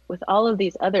 with all of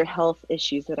these other health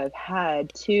issues that I've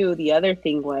had, too, the other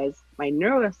thing was my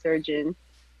neurosurgeon,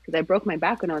 because I broke my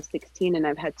back when I was 16 and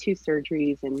I've had 2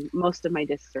 surgeries, and most of my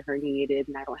discs are herniated,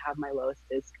 and I don't have my lowest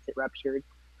disc because it ruptured.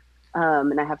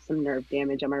 And I have some nerve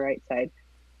damage on my right side.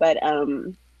 But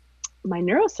my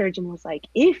neurosurgeon was like,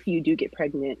 if you do get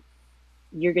pregnant,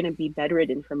 you're going to be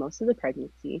bedridden for most of the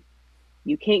pregnancy.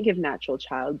 You can't give natural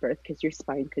childbirth because your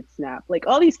spine could snap, like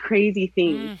all these crazy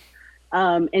things.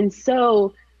 Mm. And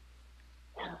so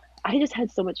I just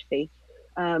had so much faith.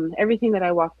 Everything that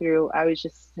I walked through, I was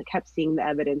just kept seeing the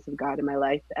evidence of God in my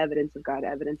life, the evidence of God,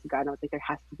 evidence of God. And I was like, there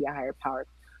has to be a higher power.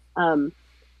 Um,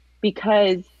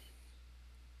 because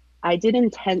I did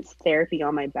intense therapy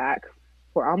on my back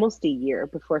for almost a year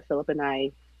before Philip and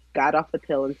I got off the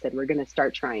pill and said, we're going to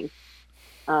start trying.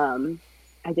 Um,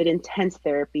 I did intense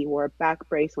therapy, wore a back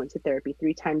brace, went to therapy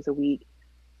 3 times a week.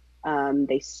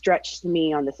 They stretched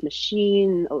me on this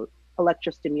machine,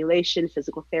 electrostimulation,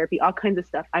 physical therapy, all kinds of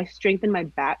stuff. I strengthened my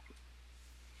back,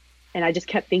 and I just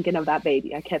kept thinking of that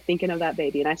baby. I kept thinking of that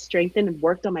baby, and I strengthened and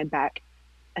worked on my back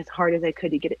as hard as I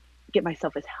could to get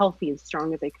myself as healthy and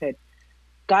strong as I could.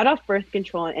 Got off birth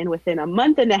control, and within a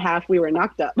month and a half, we were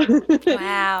knocked up.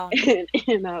 Wow.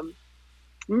 And I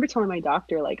remember telling my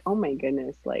doctor, like, "Oh my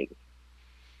goodness, like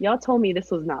y'all told me this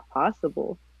was not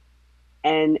possible."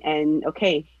 And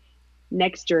okay,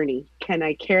 next journey. Can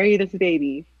I carry this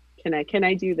baby? Can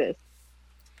I do this?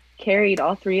 Carried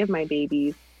all 3 of my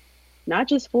babies, not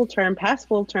just full term, past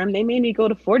full term. They made me go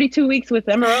to 42 weeks with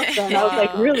Emerosa, and I was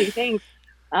like, Whoa. really, thanks.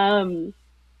 Um,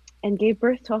 and gave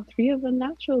birth to all 3 of them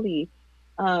naturally,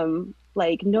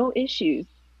 like no issues.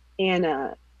 And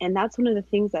that's one of the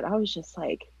things that I was just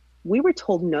like, we were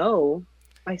told no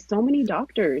by so many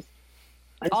doctors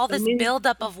and All so this many.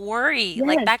 buildup of worry,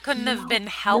 like Yes, that couldn't have no, been Yeah,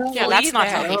 helpful no, that's not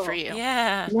healthy either. for no, you.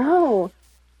 Yeah. no.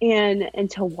 And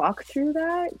to walk through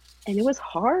that, and it was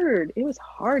hard. It was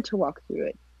hard to walk through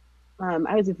it.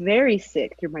 I was very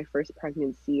sick through my first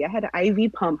pregnancy. I had an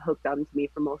IV pump hooked onto me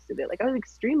for most of it. Like I was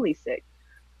extremely sick.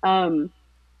 Um,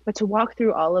 but to walk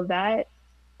through all of that,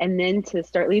 and then to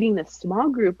start leading this small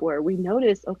group where we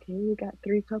noticed, okay, we got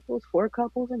 3 couples, 4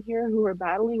 couples in here who are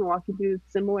battling, walking through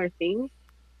similar things.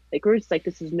 Like we're just like,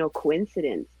 this is no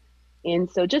coincidence. And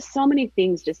so just so many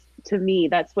things, just to me,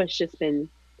 that's what's just been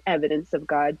evidence of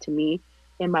God to me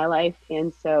in my life.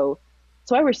 And so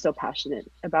I was so passionate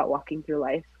about walking through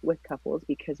life with couples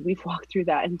because we've walked through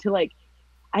that. And to like,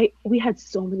 we had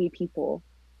so many people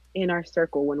in our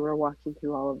circle when we were walking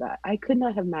through all of that. I could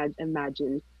not have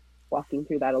imagined walking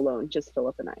through that alone, just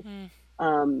Philip and I.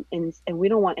 Mm. And we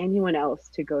don't want anyone else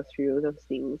to go through those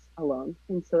things alone.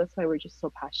 And so that's why we're just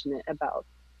so passionate about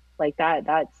like that.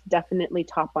 That's definitely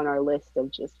top on our list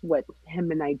of just what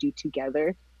him and I do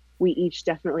together. We each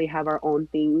definitely have our own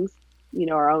things,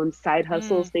 our own side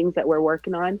hustles, Mm. things that we're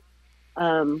working on.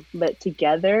 But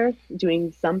together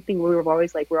doing something, we were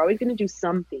always like, we're always going to do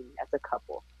something as a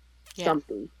couple, Yeah,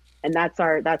 something. And that's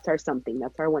our something.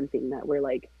 That's our one thing that we're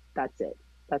like, that's it.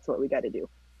 That's what we got to do.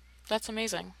 that's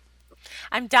amazing.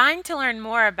 I'm dying to learn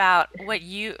more about what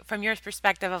you, from your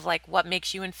perspective of like what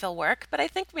makes you and Phil work, but I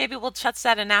think maybe we'll touch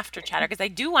that in after chatter because I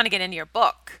do want to get into your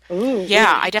book. Ooh,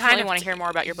 Yeah, ooh. I You kind definitely of, want to hear more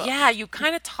about your book. yeah, you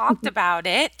kind of talked about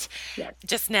it Yes.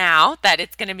 just now that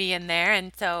it's going to be in there.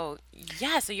 And so,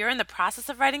 yeah, so you're in the process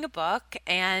of writing a book.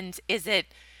 And is it,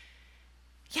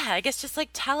 yeah, I guess just like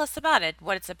tell us about it,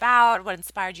 what it's about, what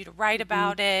inspired you to write Mhm.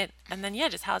 about it, and then, yeah,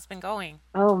 just how it's been going.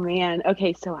 Oh man.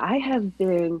 Okay, so I've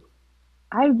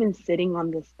been sitting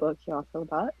on this book, y'all, for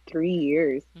about 3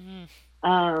 years.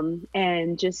 Mm-hmm.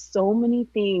 And just so many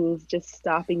things just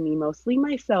stopping me, mostly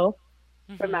myself,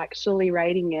 from Mm-hmm. actually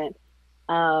writing it.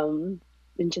 Um,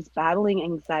 and just battling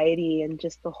anxiety and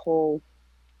just the whole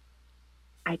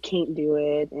I can't do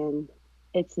it and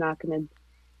it's not gonna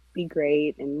be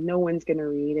great and no one's gonna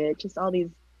read it. Just all these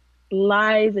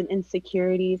lies and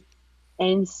insecurities.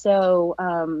 And so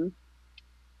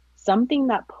something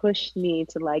that pushed me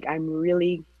to like I'm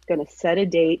really gonna set a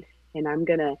date and I'm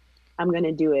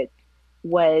gonna do it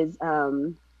was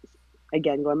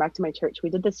again going back to my church. We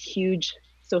did this huge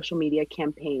social media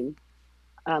campaign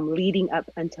leading up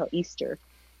until Easter,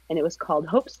 and it was called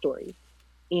Hope Story.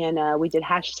 And we did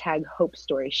hashtag Hope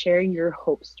Story, share your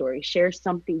hope story, share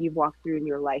something you've walked through in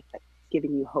your life that's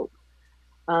giving you hope.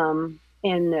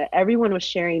 And everyone was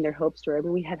sharing their hope story. I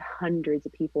mean, we had hundreds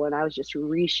of people, and I was just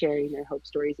resharing their hope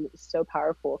stories, and it was so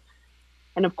powerful.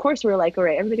 And of course, we were like, all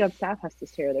right, everybody on staff has to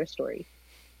share their story.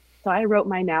 So I wrote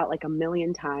mine out like a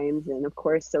million times. And of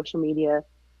course, social media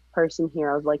person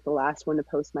here, I was like the last one to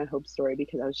post my hope story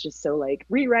because I was just so like,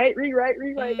 rewrite, rewrite,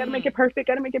 rewrite, gotta make Mm. it perfect,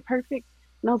 gotta make it perfect.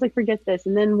 And I was like, forget this.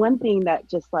 And then one thing that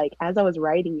just like, as I was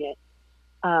writing it,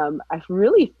 I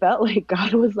really felt like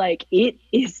God was like, it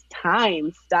is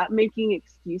time. Stop making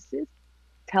excuses.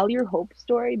 Tell your hope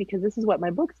story because this is what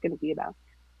my book's going to be about.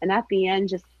 And at the end,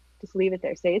 just leave it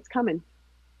there. Say it's coming.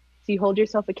 So you hold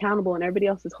yourself accountable, and everybody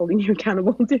else is holding you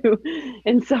accountable too.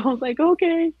 And so I was like,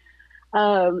 okay.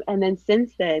 And then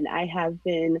since then, I have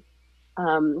been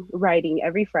writing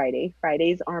every Friday.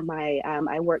 Fridays are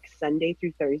I work Sunday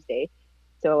through Thursday.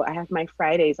 So I have my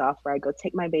Fridays off where I go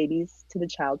take my babies to the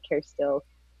childcare still,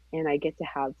 and I get to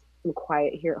have some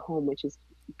quiet here at home, which is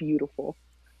beautiful.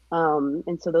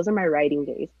 And so those are my writing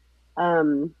days.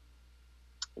 Um,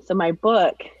 so my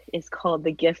book is called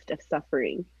The Gift of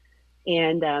Suffering,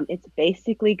 and it's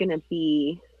basically going to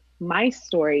be my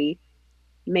story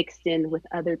mixed in with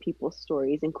other people's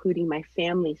stories, including my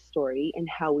family's story and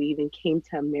how we even came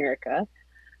to America,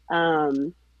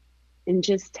 um, and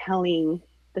just telling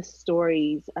the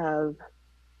stories of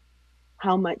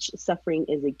how much suffering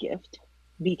is a gift.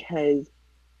 Because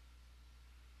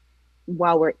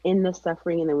while we're in the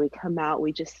suffering and then we come out,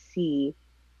 we just see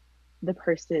the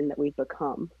person that we've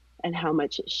become and how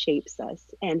much it shapes us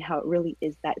and how it really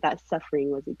is that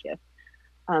suffering was a gift.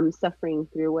 Suffering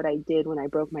through what I did when I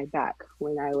broke my back,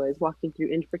 when I was walking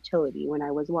through infertility, when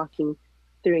I was walking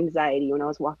through anxiety, when I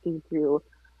was walking through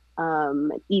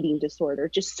eating disorder.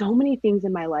 Just so many things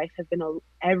in my life have been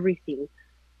everything,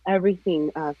 everything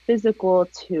physical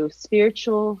to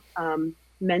spiritual,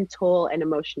 mental, and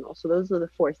emotional. So those are the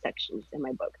four sections in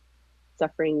my book: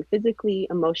 suffering physically,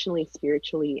 emotionally,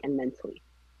 spiritually, and mentally.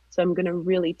 So I'm going to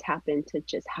really tap into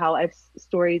just how I've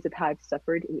stories of how I've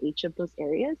suffered in each of those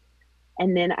areas.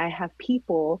 And then I have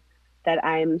people that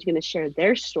I'm going to share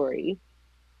their story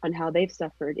on how they've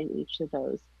suffered in each of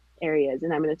those areas.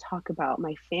 And I'm going to talk about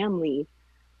my family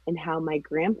and how my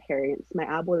grandparents, my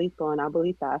abuelito and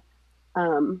abuelita,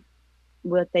 um,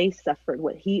 what they suffered,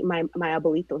 what my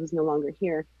abuelito who's no longer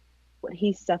here, what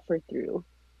he suffered through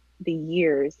the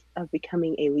years of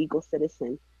becoming a legal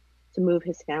citizen to move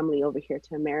his family over here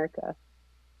to America.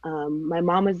 My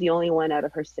mom was the only one out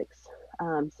of her six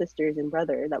sisters and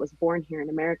brother that was born here in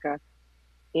America.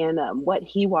 And what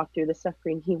he walked through, the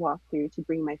suffering he walked through to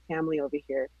bring my family over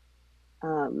here,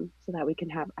 so that I can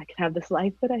have this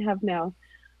life that I have now.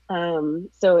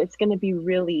 So it's going to be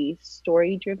really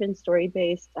story driven, story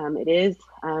based. It is.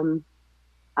 I'm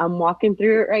walking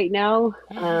through it right now.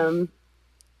 Mm-hmm.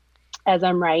 As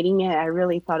I'm writing it, I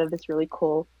really thought of this really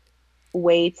cool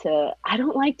way to. I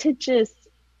don't like to just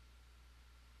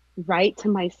write to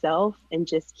myself and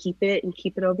just keep it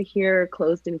over here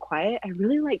closed and quiet. I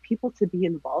really like people to be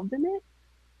involved in it.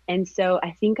 And so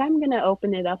I think I'm going to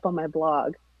open it up on my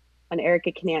blog on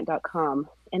ericacanant.com.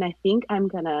 And I think I'm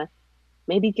going to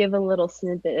maybe give a little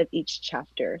snippet of each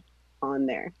chapter on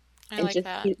there I and like just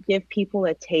that. give people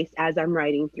a taste as I'm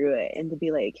writing through it and to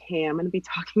be like, hey, I'm going to be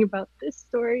talking about this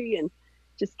story and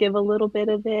just give a little bit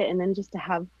of it and then just to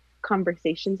have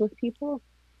conversations with people.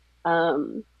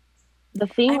 Um, the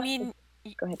thing I with, mean,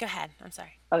 go ahead. go ahead. I'm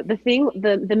sorry.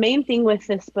 The main thing with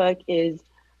this book is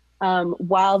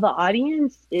While the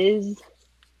audience is,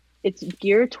 it's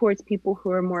geared towards people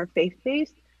who are more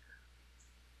faith-based,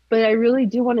 but I really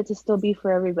do want it to still be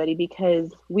for everybody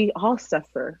because we all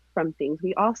suffer from things.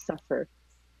 We all suffer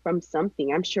from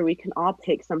something. I'm sure we can all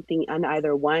pick something on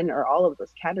either one or all of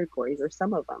those categories or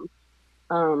some of them.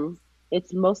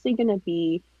 It's mostly going to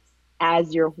be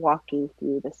as you're walking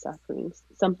through the sufferings,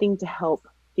 something to help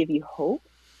give you hope,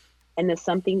 and there's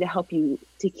something to help you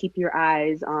to keep your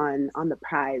eyes on the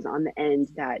prize, on the end,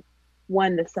 that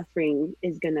one, the suffering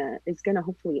is gonna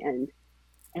hopefully end.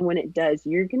 And when it does,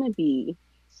 you're gonna be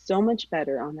so much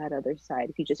better on that other side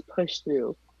if you just push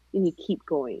through and you keep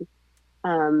going.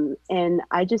 And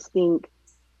I just think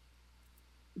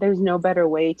there's no better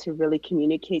way to really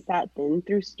communicate that than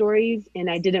through stories. And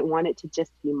I didn't want it to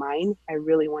just be mine. I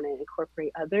really want to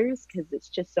incorporate others because it's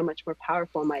just so much more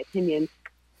powerful, in my opinion,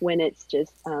 when it's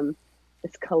just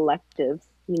this collective,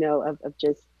 of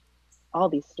just all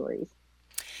these stories.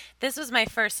 This was my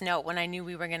first note when I knew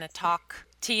we were going to talk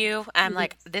to you. I'm Mhm.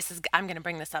 like, I'm going to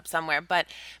bring this up somewhere. But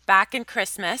back in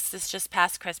Christmas, this just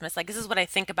past Christmas, like, this is what I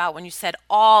think about when you said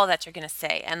all that you're going to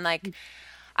say. And like,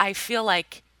 I feel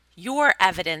like you're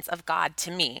evidence of God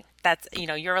to me. That's,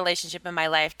 your relationship in my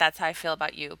life. That's how I feel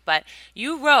about you. But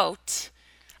you wrote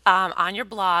on your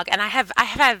blog, and I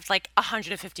have like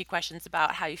 150 questions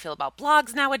about how you feel about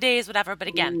blogs nowadays, whatever. But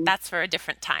again, Mm, that's for a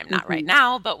different time, not right mhm.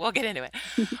 now. But we'll get into it,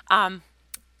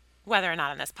 whether or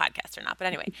not on this podcast or not. But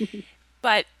anyway,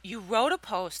 but you wrote a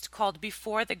post called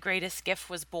 "Before the Greatest Gift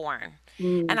Was Born,"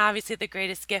 Mm, and obviously the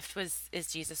greatest gift was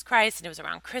is Jesus Christ, and it was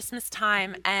around Christmas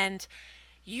time, and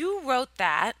you wrote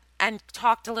that and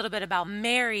talked a little bit about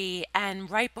Mary and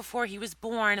right before he was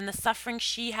born and the suffering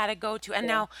she had to go to. And yeah,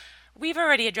 now we've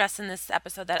already addressed in this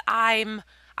episode that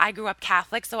I grew up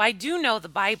Catholic, so I do know the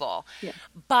Bible. yeah,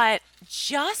 But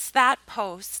just that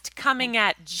post coming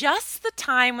at just the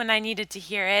time when I needed to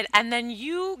hear it, and then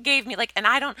you gave me like, and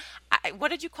what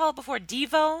did you call it before?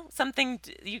 Devo? Something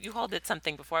you called it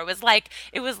something before. It was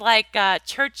like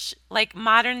church, like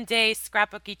modern day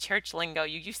scrapbooky church lingo.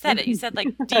 You said it. You said like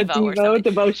a Devo or Devo something.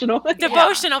 devotional. Yeah, Yeah.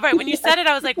 Devotional, right? When you yeah. said it,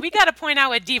 I was like, we got to point out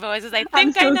what Devo is. 'Cause I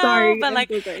I'm think I so know, sorry. but I'm like,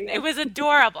 so sorry. it was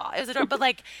adorable. It was adorable. But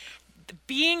like,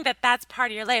 being that that's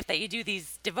part of your life, that you do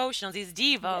these devotionals, these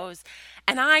Yes. devos,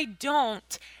 and I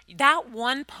don't, that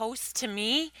one post to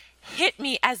me hit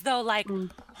me as though like, Mm,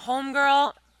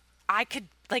 homegirl, I could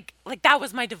like that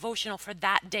was my devotional for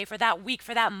that day, for that week,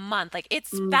 for that month. Like,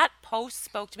 it's mm, that post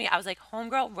spoke to me. I was like,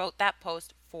 homegirl wrote that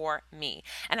post for me.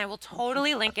 And I will awesome.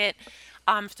 totally link it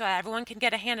so that everyone can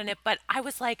get a hand in it. But I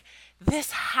was like,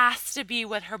 this has to be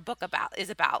what her book about is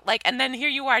about. Like, and then here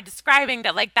you are describing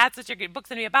that like that's what your book's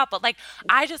gonna be about. But like,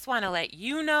 I just want to let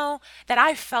you know that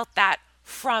I felt that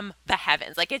from the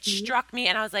heavens. Like, it Mhm. struck me,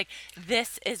 and I was like,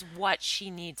 this is what she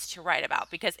needs to write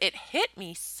about because it hit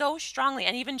me so strongly.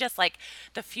 And even just like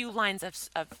the few lines of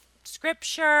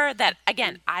scripture that,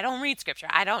 again, I don't read scripture,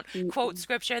 I don't Mm, quote mm,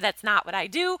 scripture, that's not what I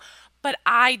do. But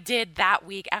I did that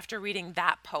week after reading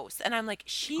that post. And I'm like,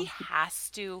 she awesome. has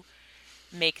to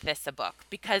make this a book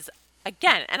because,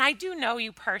 again, and I do know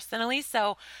you personally,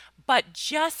 so, but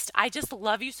I just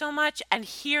love you so much. And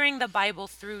hearing the Bible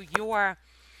through your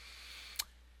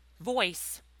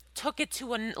voice took it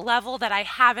to a level that I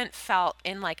haven't felt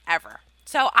in like ever.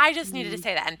 So I just needed to Mm.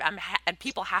 say that, and and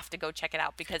people have to go check it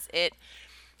out because it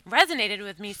resonated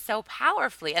with me so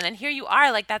powerfully. And then here you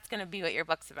are, like, that's gonna be what your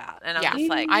book's about, and I'm Yeah. just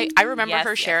like, I remember yes,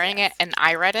 her yes, sharing it yes, and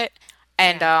I read it,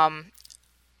 and yeah.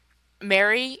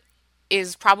 Mary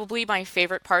is probably my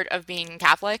favorite part of being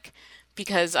Catholic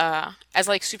because as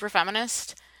like super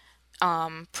feminist,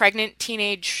 pregnant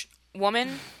teenage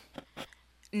woman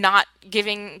not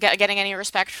getting any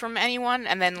respect from anyone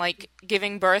and then like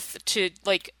giving birth to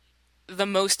like the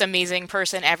most amazing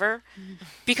person ever, Mm.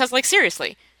 because like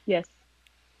seriously, Yes.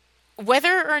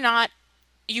 whether or not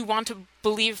you want to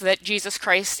believe that Jesus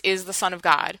Christ is the son of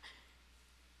God,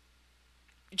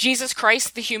 Jesus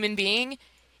Christ the human being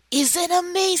is an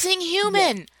amazing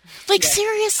Yes. human. Like Yes.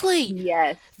 seriously,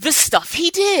 Yes. the stuff he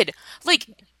did. Like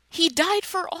he died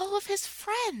for all of his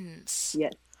friends.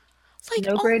 Yes. Like,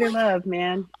 No oh greater my, love,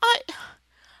 man. I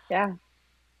Yeah.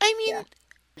 I Yeah.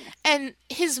 mean, and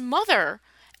his mother,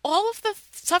 all of the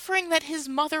suffering that his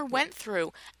mother went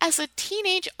through as a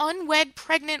teenage unwed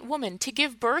pregnant woman to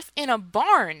give birth in a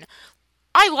barn.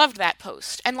 I loved that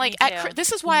post. And like Me too.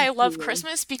 this is why Me I love too.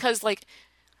 Christmas, because like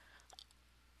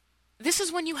this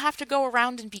is when you have to go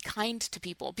around and be kind to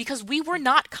people, because we were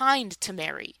not kind to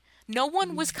Mary. No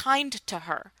one was Mm. kind to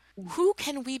her. Yeah. Who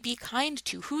can we be kind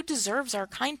to? Who deserves our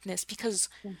kindness? Because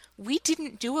Yeah. we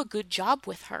didn't do a good job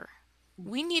with her.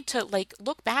 Yeah. We need to like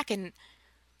look back and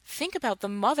think about the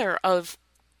mother of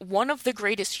one of the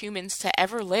greatest humans to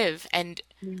ever live, and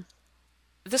Yes.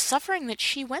 the suffering that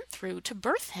she went through to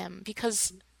birth him,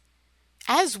 because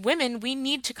as women, we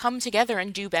need to come together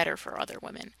and do better for other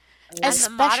women. Oh And yeah. the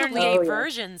modern day Especially, Oh yeah.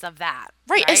 versions of that,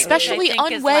 right, right? Oh Which yeah. I especially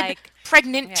think is unwed, like,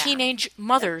 pregnant yeah. teenage Yeah.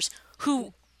 mothers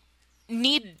who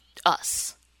need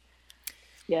us.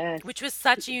 Yes. Which was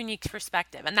such a unique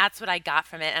perspective. And that's what I got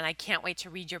from it. And I can't wait to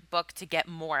read your book to get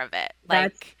more of it.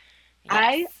 That's Like,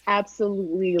 I yes.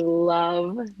 absolutely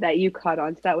love that you caught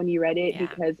on to that when you read it Yeah.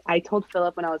 because I told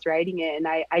Philip when I was writing it and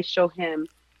I show him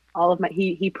all of my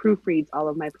he proofreads all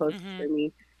of my posts Hmm. for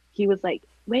me. He was like,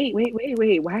 wait,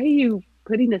 why are you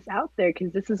putting this out there?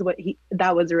 Because this is what he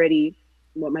that was already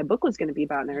what my book was going to be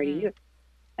about and I already Hmm. knew.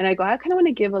 And I go, I kind of want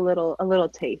to give a little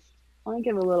taste. I want to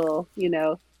give a little,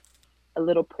 a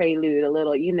little prelude, a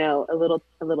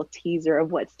little teaser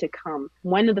of what's to come.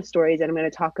 One of the stories that I'm going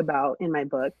to talk about in my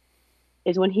book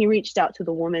is when he reached out to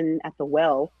the woman at the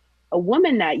well, a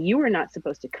woman that you were not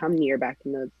supposed to come near back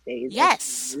in those days as a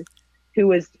Yes. man, who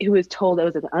was told that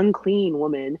was an unclean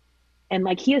woman. And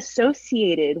like he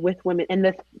associated with women. And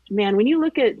the man, when you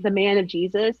look at the man of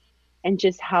Jesus and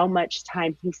just how much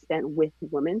time he spent with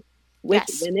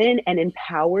Yes. women and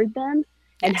empowered them,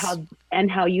 and Yes.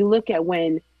 how you look at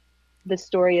when the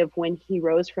story of when he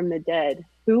rose from the dead.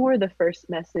 Who were the first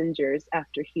messengers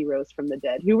after he rose from the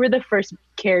dead? Who were the first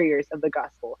carriers of the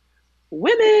gospel?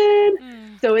 Women.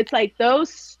 Mm. So it's like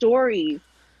those stories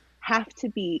have to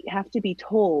be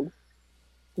told.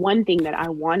 One thing that I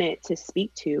wanted to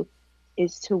speak to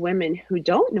is to women who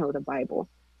don't know the Bible,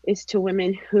 is to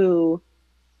women who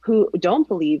don't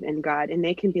believe in God, and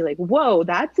they can be like, "Whoa,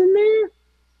 that's in there?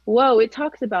 Whoa, it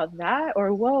talks about that,"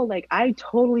 or "Whoa, like I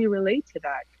totally relate to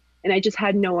that." And I just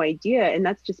had no idea. And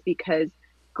that's just because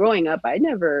growing up, I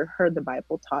never heard the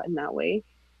Bible taught in that way.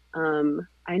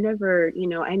 I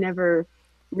never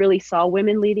really saw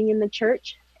women leading in the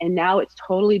church. And now it's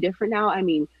totally different now. I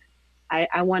mean,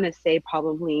 I want to say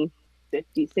probably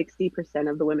 50, 60%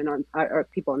 of the women or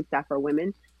people on staff are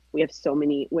women. We have so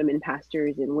many women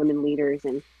pastors and women leaders,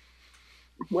 and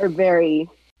we're very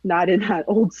not in that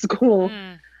old school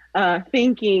Mm.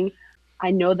 thinking.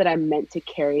 I know that I'm meant to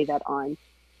carry that on.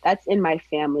 That's in my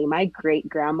family. My great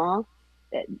grandma,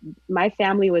 my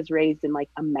family was raised in like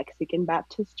a Mexican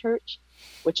Baptist church,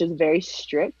 which is very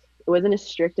strict. It wasn't as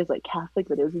strict as like Catholic,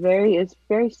 but it was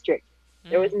very strict.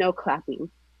 There was Mm. no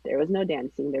clapping, there was no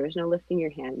dancing, there was no lifting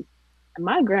your hands. And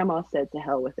my grandma said to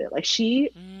hell with it. Like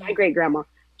my Mm. great grandma,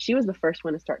 she was the first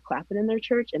one to start clapping in their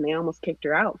church, and they almost kicked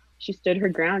her out. She stood her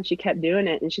ground, she kept doing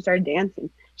it, and she started dancing.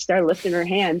 She started lifting her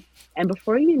hands, and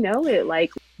before you know it,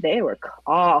 like they were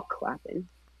all clapping,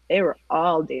 they were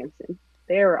all dancing,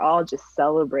 they were all just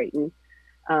celebrating,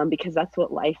 because that's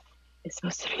what life is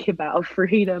supposed to be about: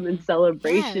 freedom and Mm.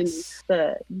 celebration. Yes.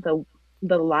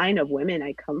 The line of women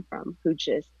I come from who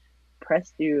just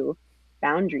press through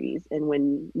boundaries, and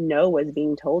when no was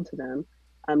being told to them.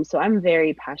 So I'm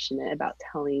very passionate about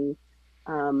telling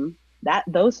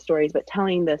those stories, but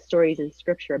telling the stories in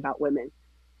scripture about women,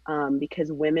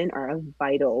 because women are a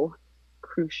vital,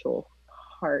 crucial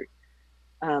part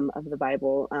of the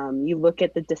Bible. You look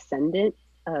at the descendant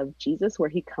of Jesus, where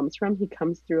he comes from, he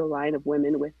comes through a line of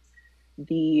women with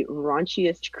the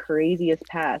raunchiest, craziest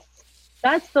pasts.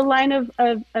 That's the line of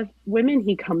women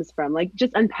he comes from. Like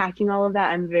just unpacking all of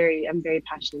that, I'm very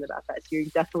passionate about that. So you're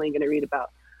definitely going to read about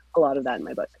a lot of that in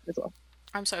my book as well.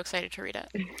 I'm so excited to read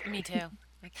it. Me too.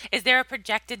 Is there a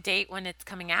projected date when it's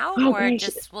coming out, Oh or gosh,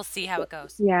 just we'll see how it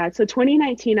goes? yeah. So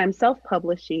 2019, I'm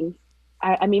self-publishing.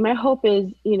 I mean, my hope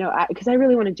is, because I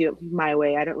really want to do it my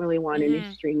way. I don't really want any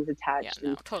Hmm. strings Yeah, attached. no,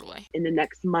 And totally. in the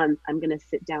next month, I'm going to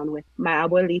sit down with my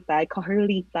abuelita. I call her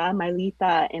Lita, my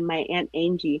Lita, and my Aunt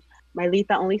Angie. My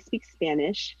Lita only speaks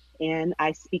Spanish, and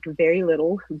I speak very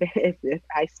little, if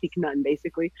I speak none,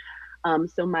 basically.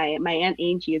 So my Aunt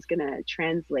Angie is going to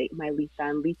translate my Lita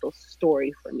and Lito's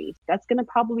story for me. That's going to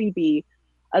probably be,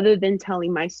 other than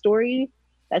telling my story,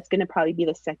 that's going to probably be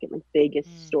the second like biggest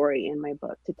Mm. story in my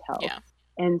book to tell. Yeah.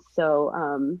 And so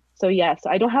yeah, so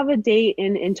I don't have a date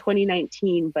in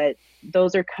 2019, but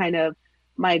those are kind of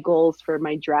my goals for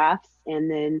my drafts.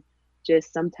 And then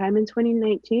just sometime in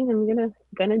 2019, I'm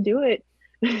gonna do it.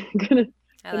 gonna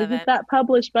I gonna love hit it. that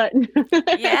publish button.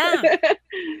 Yeah.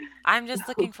 I'm just So,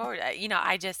 looking forward.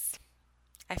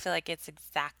 I feel like it's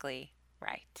exactly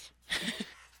right.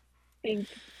 thanks,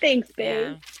 thanks, babe.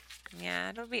 Yeah. Yeah,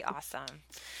 it'll be awesome.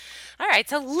 All right,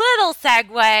 so little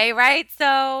segue, right?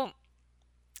 So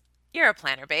you're a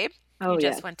planner, babe. You Oh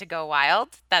just yes. went to Go Wild.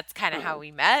 That's kind of how Oh,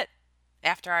 we met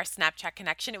after our Snapchat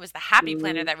connection. It was the happy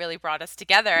planner mm, that really brought us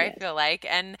together, I yes. feel like.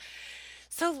 And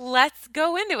So let's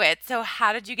go into it. So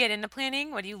how did you get into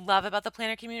planning? What do you love about the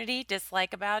planner community?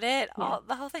 Dislike about it? Yeah. All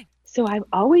the whole thing. So I've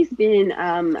always been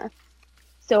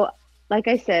so like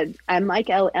I said, I'm like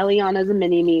Eliana's a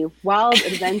mini me, wild,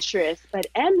 adventurous. But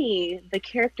Emmy, the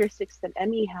characteristics that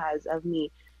Emmy has of me,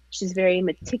 she's very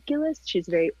meticulous. She's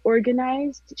very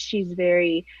organized. She's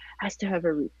very has to have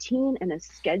a routine and a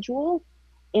schedule.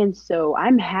 And so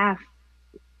I'm half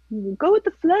go with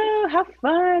the flow, have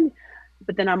fun.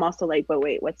 But then I'm also like, but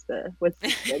wait, what's the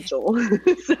schedule?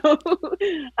 so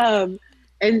um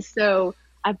and so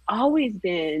I've always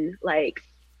been like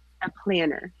a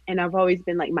planner, and I've always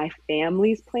been like my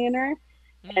family's planner.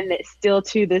 And Mm, it's still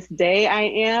to this day I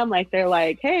am like, they're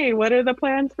like, hey, what are the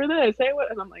plans for this? Hey, what?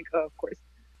 And I'm like, oh, of course.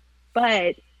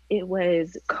 But it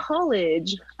was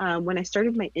college, when I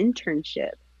started my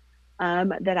internship,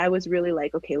 that I was really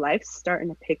like, okay, life's starting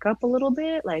to pick up a little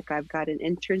bit. Like I've got an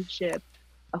internship,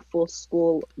 a full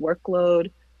school workload.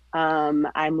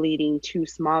 I'm leading two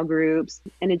small groups.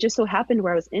 And it just so happened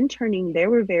where I was interning, they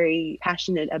were very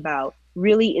passionate about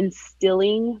really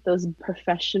instilling those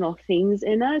professional things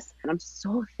in us. And I'm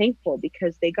so thankful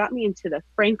because they got me into the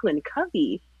Franklin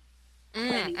Covey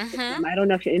planning Mm-hmm. system. I don't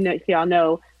know if y'all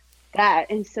know that.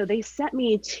 And so they sent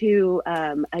me to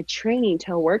a training,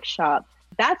 to a workshop.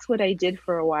 That's what I did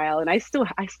for a while, and I still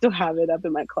have it up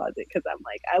in my closet because I'm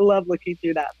like, I love looking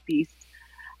through that beast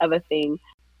of a thing.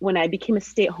 When I became a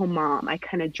stay-at-home mom, I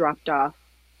kind of dropped off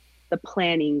the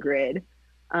planning grid,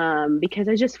 because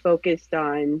I just focused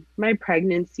on my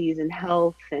pregnancies and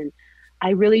health, and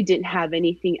I really didn't have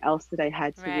anything else that I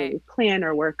had to right. really plan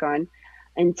or work on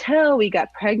until we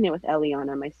got pregnant with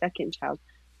Eliana, my second child.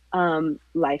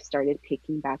 Life started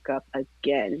picking back up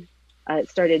again. It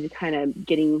started kind of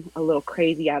getting a little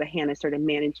crazy out of hand. I started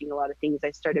managing a lot of things.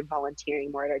 I started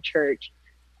volunteering more at our church.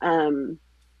 Um,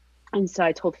 and so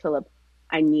I told Philip,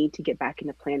 I need to get back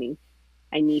into planning.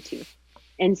 I need to.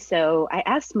 And so I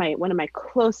asked one of my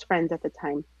close friends at the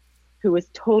time, who was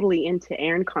totally into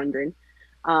Aaron Condren.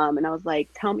 And I was like,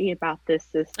 tell me about this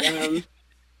system.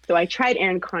 So I tried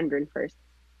Aaron Condren first.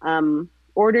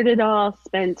 Ordered it all,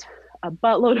 spent a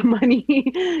buttload of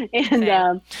money,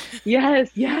 and Same.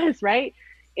 yes, right.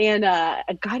 And I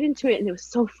got into it, and it was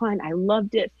so fun. I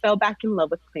loved it. Fell back in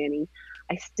love with planning.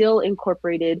 I still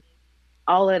incorporated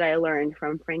all that I learned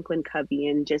from Franklin Covey,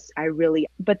 and just I really.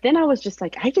 But then I was just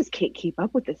like, I just can't keep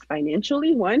up with this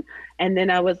financially. One, and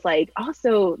then I was like,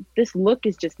 also, this look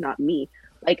is just not me.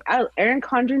 Like Aaron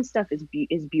Condren stuff is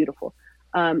beautiful.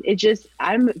 It just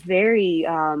I'm very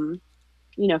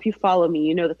if you follow me,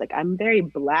 you know that like I'm very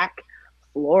black,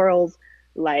 florals.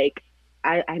 Like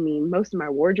I mean, most of my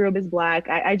wardrobe is black.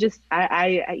 I just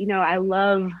I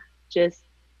love just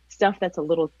stuff that's a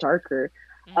little darker.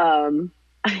 Mm. Um,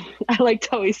 I like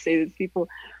to always say this, people.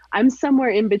 I'm somewhere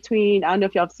in between. I don't know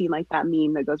if y'all have seen like that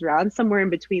meme that goes around. I'm somewhere in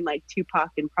between like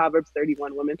Tupac and Proverbs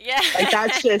 31 woman. Yeah. Like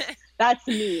that's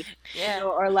me, Yeah.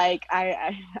 or like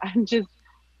I'm just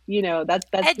that's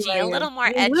who Edgy, I a am. little more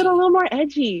A edgy. little more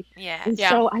edgy. Yeah. And Yeah.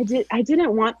 so I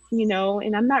didn't want,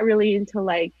 and I'm not really into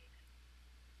like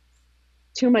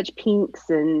too much pinks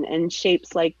and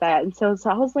shapes like that. And so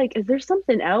I was like, is there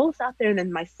something else out there? And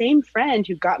then my same friend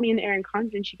who got me an Erin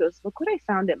Condren, she goes, look what I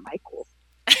found at Michael's.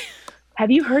 Have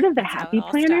you heard of the That's how it Happy all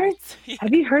Planner? starts. Yeah.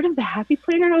 Have you heard of the Happy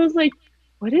Planner? And I was like,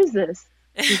 what is this?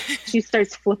 She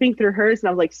starts flipping through hers, and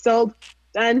I was like, sold,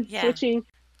 done, Yeah. switching.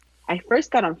 I first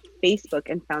got on Facebook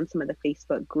and found some of the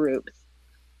Facebook groups.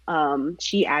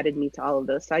 She added me to all of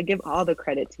those, so I give all the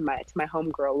credit to my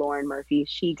homegirl Lauren Murphy.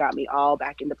 She got me all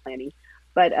back into planning.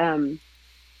 But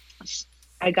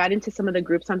I got into some of the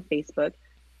groups on Facebook.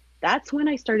 That's when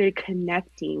I started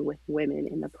connecting with women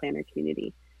in the planner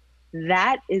community.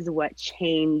 That is what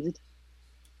changed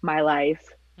my life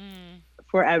Mm.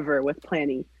 forever with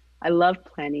planning. I love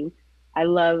planning. I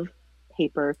love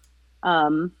paper.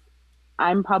 Um,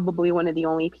 I'm probably one of the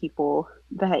only people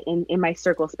that in my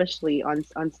circle, especially on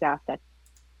staff, that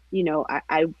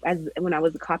I as when I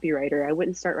was a copywriter, I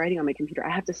wouldn't start writing on my computer. I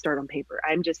have to start on paper.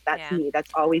 That's Yeah. me.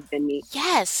 That's always been me.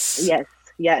 Yes. Yes,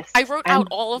 yes. I wrote out I'm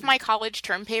all of my college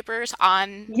term papers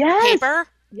on yes, paper.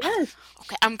 yes,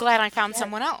 Okay, I'm glad I found yes.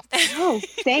 someone else. No,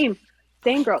 same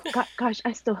girl. Gosh,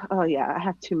 oh yeah, I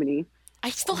have too many. I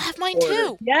still I'm have a mine hoarder.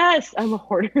 too. Yes, I'm a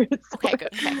hoarder. Okay, good.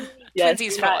 Okay. Yes, Twinsies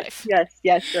you're for not. life.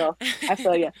 Yes, girl. I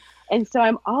feel you. And so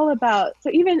I'm all about. So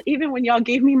even when y'all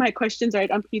gave me my questions right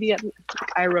on PDF,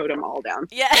 I wrote them all down.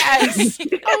 Yes.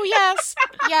 Yes. Oh, yes.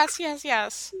 Yes, yes,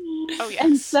 yes. Oh,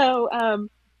 And yes. so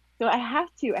I have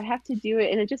to do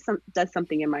it, and it just does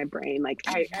something in my brain. Like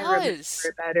It I remember does.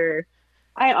 better.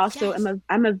 I also Yes.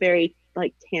 I'm a very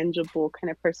like tangible kind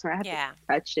of person where I have to Yeah.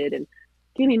 touch it and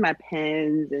give me my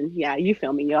pens, and yeah, you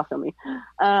feel me, y'all feel me.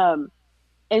 Um,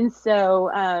 and so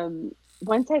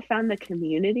once I found the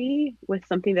community with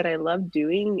something that I love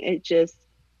doing, it just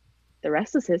the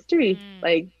rest is history. Mm.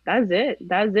 Like that's it.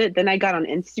 That's it. Then I got on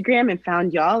Instagram and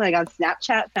found y'all, and I got on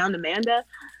Snapchat, found Amanda.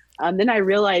 Then I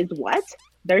realized what?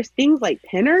 There's things like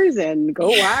pinners and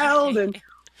Go Wild, and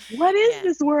what is Yeah.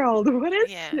 this world? What is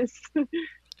Yeah. this?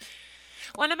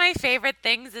 One of my favorite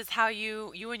things is how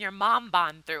you and your mom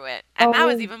bond through it. And that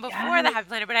was Oh even before the yes, Happy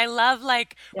Planner, but I love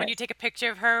like when you yes. take a picture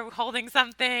of her holding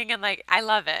something and like I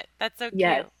love it. That's so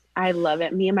Yes, cute. I love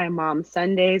it. Me and my mom,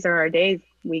 Sundays are our days.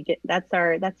 We get that's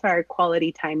our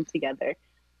quality time together.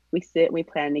 We sit, we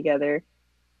plan together,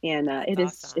 and That's it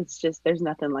is awesome. it's just there's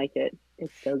nothing like it.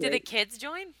 It's so Did the great. kids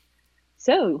join?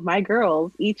 So my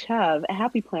girls each have a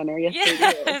happy planner. Yes, Yeah, they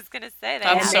I do, was gonna say they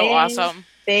That's and have so it. awesome.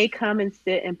 they come and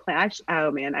sit and plan.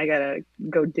 Oh man, I gotta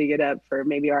go dig it up for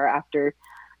maybe our after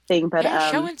thing. But Yeah,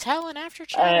 show and tell and after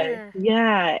uh, chatter.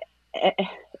 yeah, E-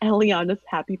 Eliana's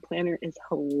happy planner is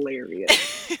hilarious.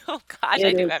 Oh gosh,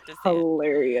 I It do is have to see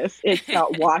hilarious. It's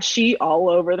got washi all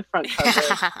over the front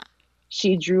cover.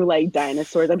 She drew like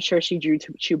dinosaurs. I'm sure she drew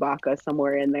Chewbacca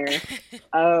somewhere in there.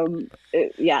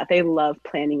 it. Yeah, they love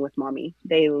planning with mommy.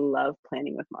 They love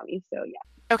planning with mommy. So yeah.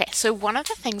 Okay, so one of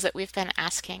the things that we've been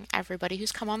asking everybody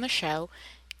who's come on the show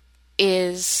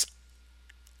is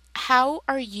how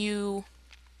are you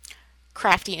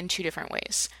crafty in two different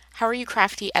ways? How are you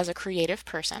crafty as a creative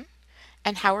person?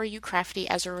 And how are you crafty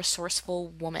as a resourceful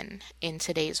woman in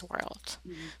today's world?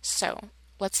 Mm. So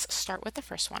let's start with the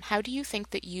first one. How do you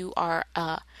think that you are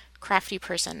a crafty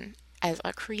person as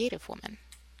a creative woman?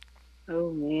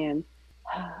 Oh man.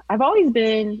 I've always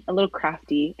been a little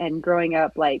crafty, and growing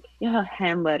up, like yeah,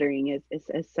 hand lettering is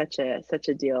such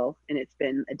a deal, and it's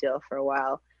been a deal for a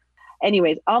while.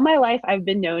 Anyways, all my life I've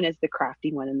been known as the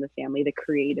crafty one in the family, the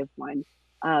creative one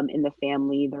in the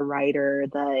family, the writer,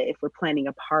 the if we're planning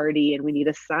a party and we need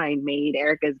a sign made,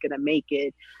 Erica's gonna make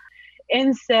it.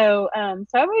 And so I've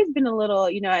always been a little,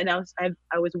 and I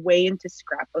was way into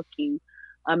scrapbooking,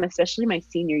 especially my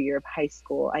senior year of high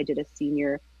school. I did a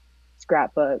senior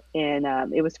scrapbook, and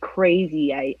it was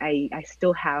crazy. I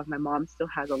still have my mom still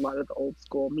has a lot of the old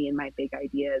school me and my big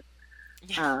ideas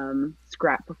Yeah.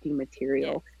 scrapbooking Yeah.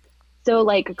 material. So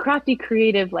like a crafty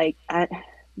creative, like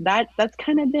that's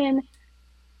kind of been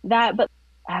that, but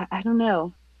I don't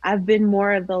know. I've been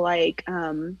more of the like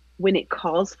when it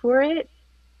calls for it,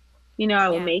 I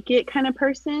will Yeah. make it kind of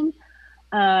person.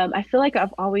 I feel like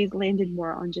I've always landed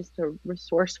more on just a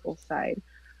resourceful side,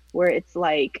 where it's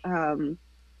like,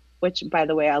 which by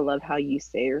the way, I love how you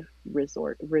say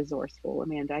resourceful,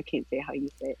 Amanda. I can't say how you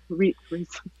say it.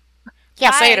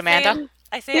 Yeah, say Why it, Amanda.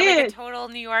 I say it like Say a it. total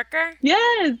New Yorker.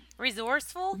 Yes,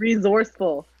 Resourceful.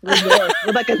 resourceful, resource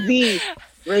with like a Z,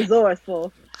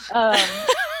 resourceful. Um,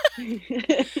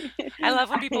 I love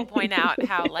when people I, point out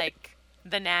how like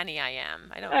the nanny I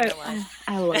am. I don't realize.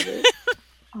 I love it.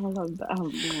 I love that.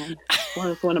 Oh man,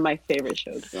 one of my favorite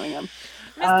shows growing up.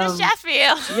 Mr. Um,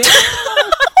 Sheffield. yeah,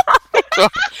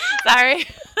 Sorry.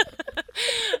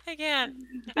 I can't.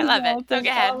 I love it. So go oh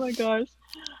ahead. my gosh.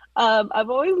 I've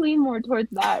always leaned more towards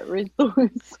that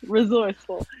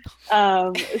resourceful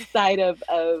side of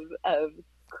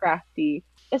crafty,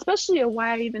 especially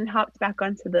why I even hopped back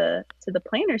onto the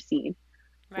planner scene.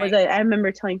 Was Right. I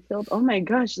remember telling Phil, "Oh my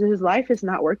gosh, his life is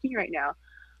not working right now.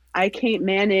 I can't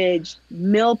manage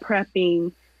meal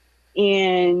prepping,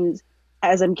 and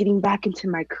as I'm getting back into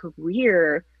my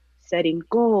career, setting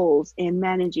goals and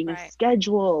managing a Right.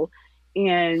 schedule,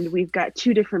 and we've got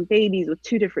two different babies with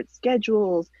two different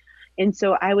schedules." And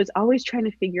so I was always trying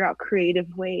to figure out creative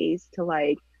ways to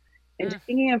like, and Mm, just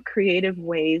thinking of creative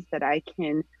ways that I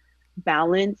can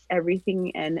balance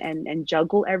everything and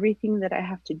juggle everything that I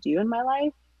have to do in my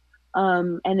life.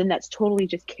 And then that's totally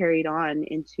just carried on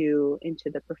into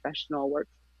the professional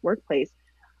workplace,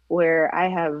 where I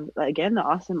have again the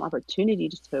awesome opportunity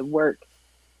just to work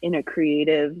on a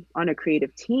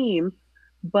creative team,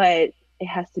 but it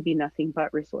has to be nothing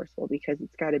but resourceful, because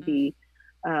it's got to mm, be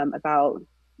about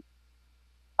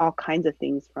all kinds of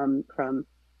things, from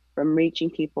reaching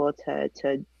people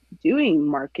to doing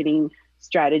marketing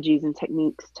strategies and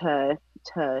techniques to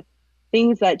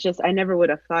things that just I never would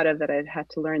have thought of, that I've had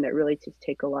to learn, that really just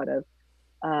take a lot of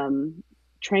um,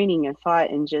 training and thought,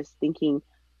 and just thinking,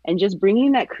 and just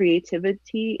bringing that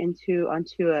creativity into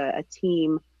onto a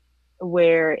team,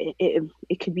 where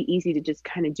it could be easy to just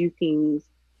kind of do things,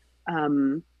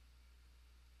 um,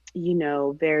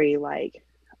 very like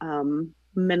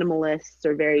minimalist,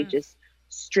 or very mm, just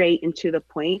straight and to the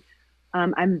point.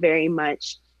 I'm very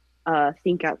much.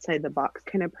 think outside the box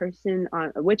kind of person,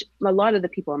 on which a lot of the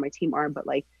people on my team are. But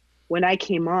like when I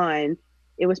came on,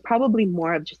 it was probably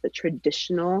more of just a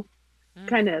traditional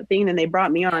kind Mm-hmm. of thing. And they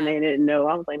brought me on. Yeah. They didn't know.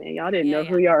 I was like, man, y'all didn't Yeah, know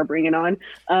who yeah. y'all are bringing on.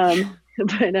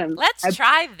 But Let's I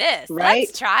try this. right.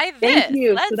 Let's try Thank this. you.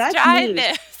 So Let's that's try me.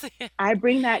 this. Yeah. I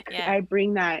bring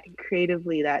that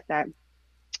creatively, that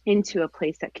into a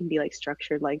place that can be like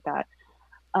structured like that.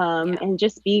 Yeah. And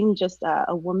just being just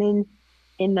a woman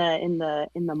in the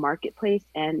marketplace,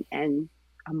 and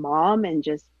a mom, and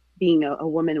just being a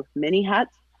woman with many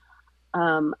hats.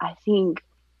 I think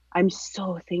I'm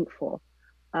so thankful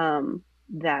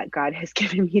that God has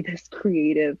given me this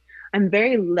creative. I'm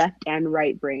very left and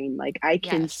right brain. Like I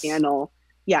can Yes. channel,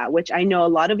 yeah, which I know a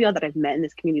lot of y'all that I've met in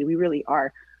this community, we really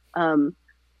are um,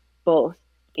 both.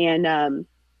 And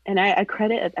I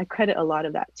credit a lot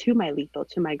of that to my lethal,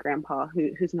 to my grandpa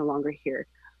who's no longer here.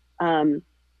 Um,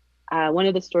 one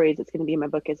of the stories that's going to be in my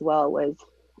book as well was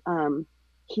um,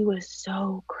 he was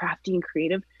so crafty and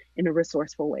creative in a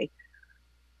resourceful way.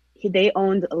 They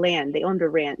owned land, they owned a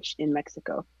ranch in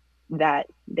Mexico that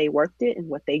they worked it, and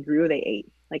what they grew, they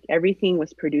ate. Like everything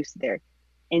was produced there.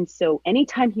 And so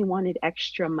anytime he wanted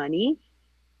extra money,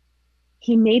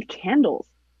 he made candles.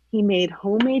 He made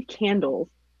homemade candles,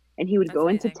 and he would That's go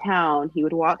into amazing. town. He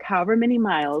would walk however many That's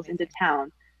miles into amazing.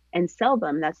 town and sell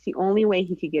them. That's the only way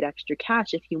he could get extra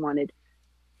cash if he wanted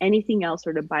anything else,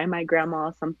 or to buy my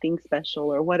grandma something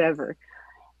special or whatever.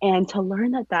 And to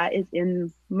learn that that is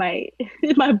in my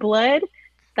in my blood,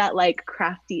 that like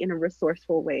crafty and a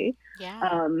resourceful way, Yeah.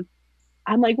 um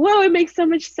I'm like, whoa, it makes so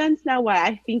much sense now why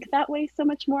I think that way so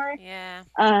much more. Yeah.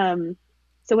 um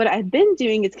so what I've been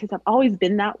doing is, because I've always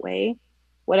been that way,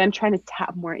 what I'm trying to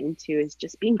tap more into is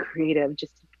just being creative,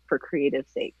 just for creative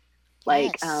sake.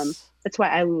 Like Yes. that's why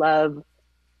I love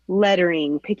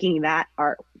lettering, picking that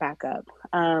art back up.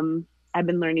 I've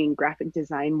been learning graphic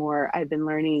design more. I've been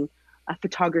learning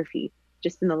photography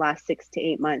just in the last 6 to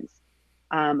 8 months.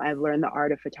 I've learned the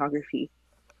art of photography.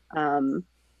 Um,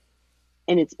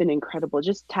 and it's been incredible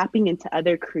just tapping into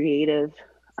other creative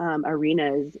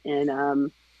arenas,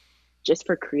 and just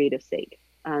for creative sake,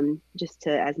 just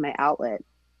to as my outlet,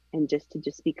 and just to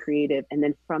just be creative. And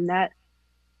then from that,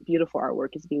 beautiful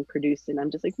artwork is being produced, and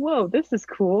I'm just like, whoa, this is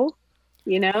cool,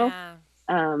 you know.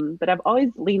 Yeah. But I've always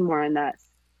leaned more on that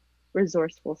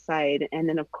resourceful side. And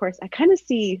then, of course, I kind of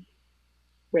see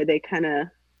where they kind of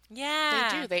They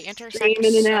Yeah. do. They stream intersect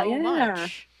in and out. so Yeah,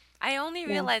 much. I only yeah,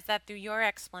 realized that through your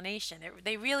explanation.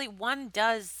 They really, one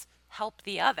does help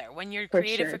the other. When you're for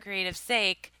creative for sure. creative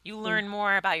sake, you Yeah. learn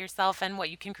more about yourself and what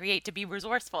you can create to be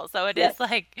resourceful. So it Yes, is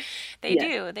like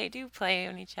yes, they do play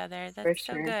on each other. for That's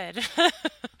so sure. good.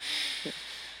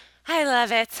 I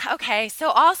love it. Okay,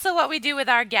 so also what we do with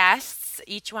our guests,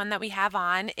 each one that we have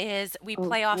on, is we Oh,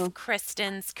 play off oh.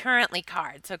 Kristen's currently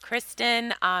card. So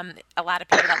Kristen, a lot of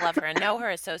people that love her and know her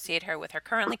associate her with her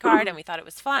currently card, and we thought it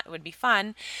was fun. It would be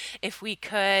fun if we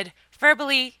could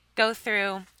verbally go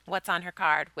through what's on her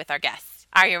card with our guests.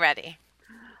 Are you ready?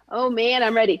 Oh man,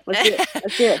 I'm ready. Let's do it.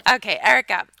 Let's do it. Okay,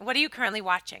 Erica, what are you currently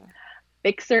watching?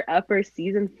 Fixer Upper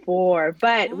season 4,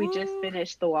 but we just Ooh.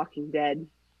 finished The Walking Dead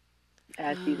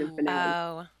season Ooh. finale.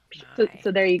 Oh So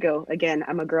my. there you go. Again,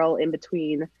 I'm a girl in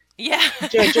between Yeah.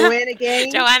 Joanna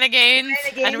Gaines, Joanna Gaines Joanna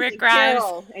and Gaines, Rick and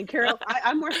Grimes. Carol.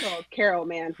 I'm more so Carol,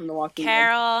 man, from The Walking Dead.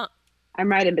 Carol. I'm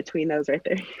right in between those right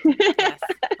there. Yes.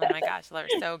 Oh my gosh, they're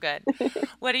so good.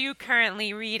 What are you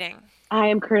currently reading? I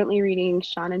am currently reading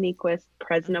Shauna Nequist,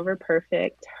 Present Over Mm,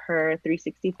 Perfect, her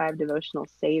 365 devotional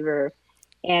saver,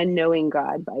 and Knowing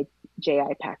God by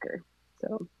J.I. Packer.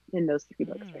 So in those three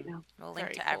books right mm. now. We'll link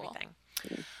Very to cool. everything.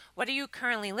 What are you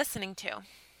currently listening to?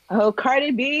 Oh,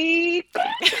 Cardi B.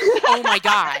 Oh my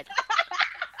God.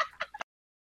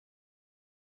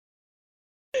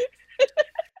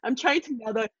 I'm trying to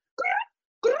nail the.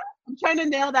 I'm trying to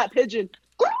nail that pigeon.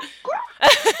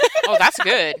 Oh, that's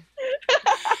good.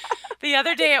 The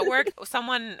other day at work,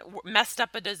 someone messed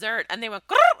up a dessert and they went,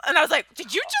 "Grrr," and I was like,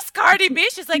 "Did you just Cardi B?"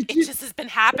 She's like, Did "It you? just has been It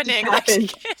just happening." Like,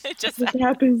 happened. it It just, just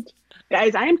happened.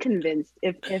 Guys, I am convinced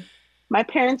if my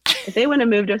parents, if they wouldn't have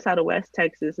moved us out of West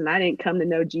Texas and I didn't come to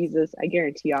know Jesus, I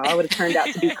guarantee y'all I would have turned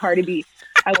out to be Cardi B.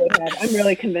 I would have. I'm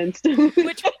really convinced.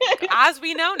 which, as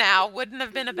we know now, wouldn't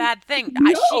have been a bad thing.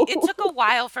 It No. took a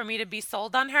while for me to be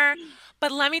sold on her,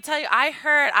 but let me tell you, I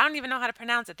heard, I don't even know how to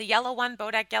pronounce it, the yellow one,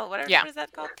 Bodak yellow, whatever, Yeah. what is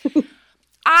that called?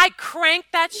 I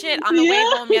cranked that shit on the way Yeah.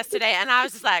 home yesterday, and I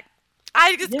was just like,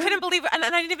 I just Yeah. couldn't believe it, and I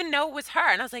didn't even know it was her.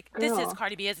 And I was like, "This is Girl.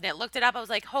 Cardi B, isn't it?" Looked it up. I was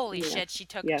like, "Holy Yes.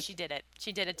 shit, Yes. she did it.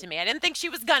 She did it to me. I didn't think she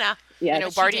was gonna, Yes. but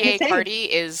she did." Bartier Same.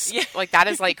 Cardi is Yeah, like, that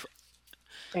is like,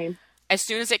 Same. as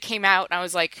soon as it came out, I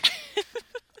was like,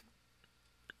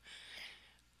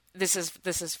 this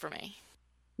is for me.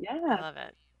 I Yeah. love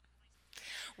it.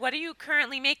 What are you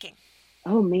currently making?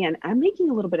 Oh man, I'm making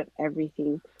a little bit of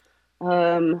everything.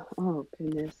 Oh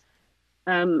goodness.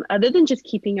 Other than just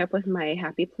keeping up with my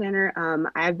happy planner,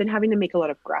 I've been having to make a lot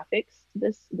of graphics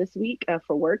this week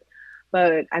for work,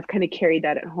 but I've kind of carried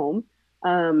that at home.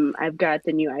 I've got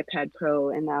the new iPad Pro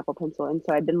and the Apple Pencil, and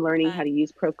so I've been learning how to Fun.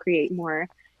 use Procreate more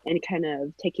and kind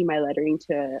of taking my lettering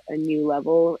to a new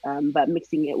level, but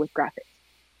mixing it with graphics.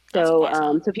 That's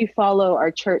awesome. So if you follow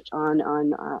our church on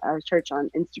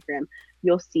Instagram,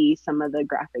 you'll see some of the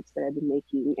graphics that I've been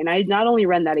making. And I not only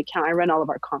run that account, I run all of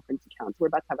our conference accounts. We're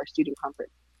about to have our student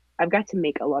conference. I've got to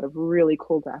make a lot of really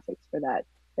cool graphics for that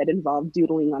involve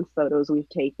doodling on photos we've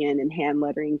taken and hand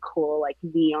lettering cool like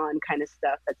neon kind of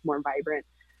stuff that's more vibrant.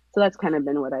 So that's kind of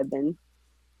been what I've been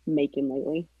making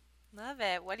lately. Love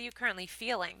it. What are you currently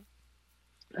feeling?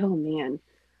 Oh man.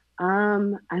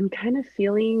 I'm kind of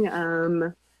feeling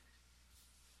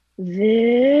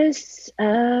this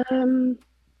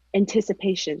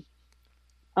anticipation.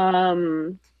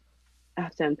 Um, I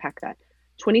have to unpack that.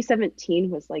 2017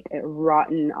 was like a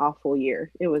rotten, awful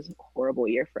year. It was a horrible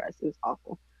year for us. It was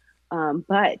awful.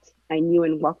 But I knew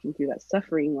in walking through that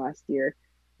suffering last year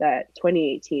that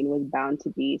 2018 was bound to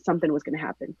be something was going to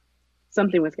happen.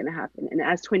 Something was going to happen. And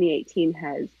as 2018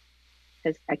 has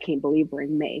I can't believe we're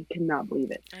in May. Cannot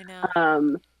believe it. I know.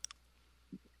 Um,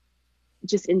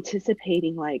 just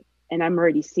anticipating like, and I'm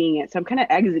already seeing it. So I'm kind of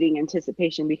exiting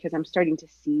anticipation because I'm starting to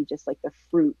see just like the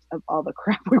fruit of all the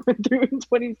crap we went through in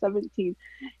 2017.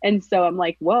 And so I'm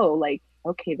like, whoa, like,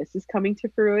 okay, this is coming to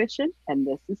fruition and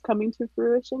this is coming to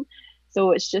fruition.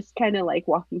 So it's just kind of like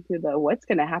walking through the what's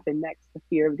going to happen next, the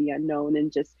fear of the unknown,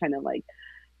 and just kind of like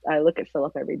I look at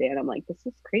Philip every day and I'm like, this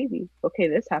is crazy. Okay,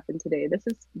 this happened today. This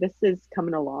is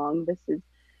coming along. This is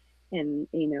and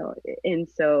and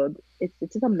so it's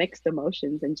just a mixed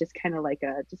emotions and just kind of like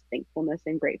a just thankfulness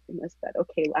and gratefulness that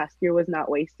okay, last year was not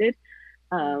wasted.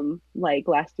 Mm, Like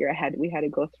last year we had to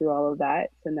go through all of that,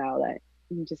 so now that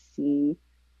I'm just seeing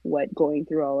what going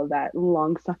through all of that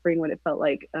long suffering, what it felt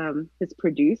like, has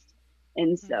produced.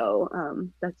 And mm, so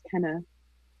that's kind of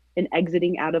an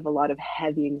exiting out of a lot of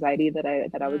heavy anxiety that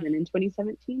I was mm. in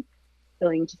 2017,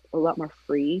 feeling just a lot more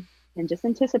free and just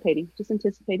anticipating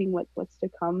what's to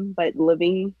come, but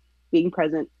living, being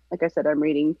present. Like I said, I'm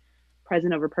reading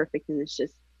Present Over Perfect, and it's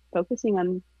just focusing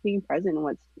on being present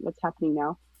and what's happening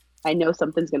now. I know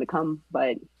something's going to come,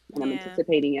 but and I'm Yeah,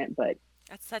 anticipating it, but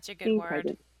that's such a good being word.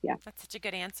 present. Yeah. That's such a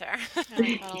good answer. I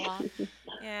like that a lot.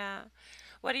 Yeah.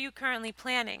 What are you currently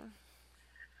planning?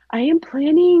 I am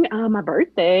planning my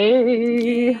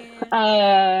birthday.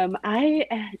 Yeah. I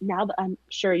now that I'm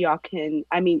sure y'all can.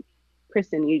 I mean,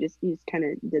 Kristen, you just kind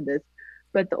of did this,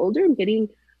 but the older I'm getting,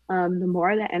 the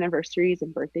more the anniversaries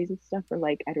and birthdays and stuff are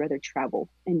like I'd rather travel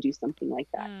and do something like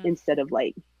that Mm, instead of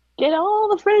like get all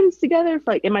the friends together.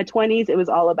 For like in my 20s, it was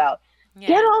all about get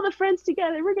yeah. all the friends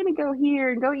together. We're gonna go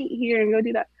here and go eat here and go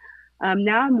do that.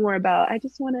 Now I'm more about I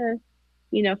just want to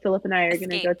Philip and I are going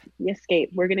to go Escape. escape.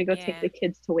 We're going to go take Yeah. the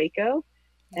kids to Waco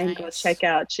and go Nice. check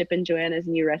out Chip and Joanna's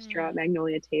new restaurant, Mm,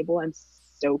 Magnolia Table. I'm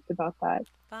stoked about that.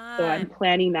 So I'm fun.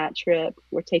 planning that trip.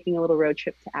 We're taking a little road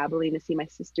trip to Abilene to see my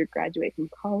sister graduate from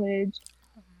college.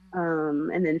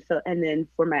 And then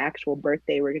for my actual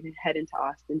birthday, we're gonna head into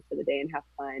Austin for the day and have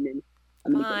fun. And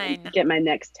I'm gonna Fun. get my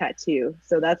next tattoo.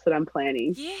 So that's what I'm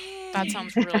planning. That Yeah.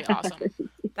 sounds really awesome.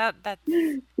 That's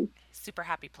super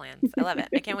happy plans. I love it.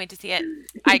 I can't wait to see it.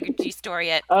 IG story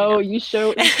it, you Oh, know. you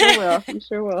sure will. You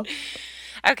sure will.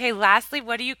 Okay, lastly,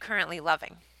 what are you currently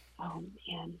loving? Oh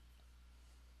man.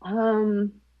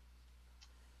 Um,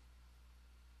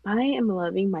 I am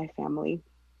loving my family.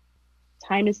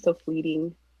 Time is so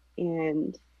fleeting.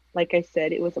 And like I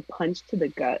said, it was a punch to the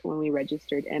gut when we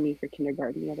registered Emmy for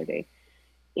kindergarten the other day.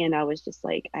 And I was just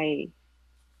like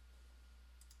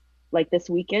this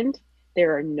weekend,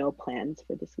 there are no plans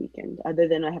for this weekend other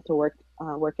than I have to work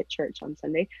at church on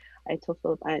Sunday. I told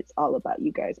Philip it's all about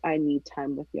you guys. I need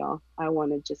time with y'all. I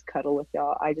want to just cuddle with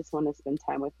y'all. I just want to spend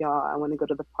time with y'all. I want to go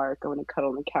to the park. I want to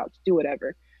cuddle on the couch, do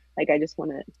whatever. Like I just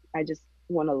want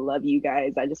to love you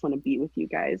guys. I just want to be with you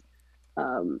guys.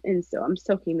 And so I'm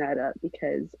soaking that up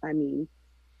because I mean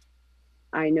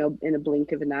I know in a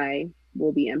blink of an eye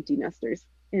we'll be empty nesters,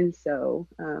 and so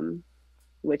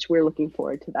which we're looking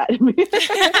forward to that.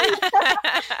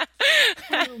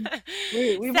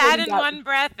 We've Sad already in got one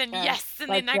breath and yeah, yes in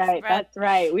the that's next right. breath. That's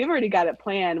right. We've already got it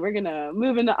planned. We're gonna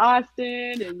move into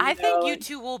Austin and I think you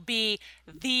two will be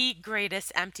the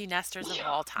greatest empty nesters of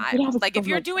all we're gonna time. have Like so if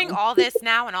you're much doing fun. all this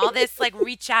now and all this like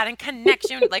reach out and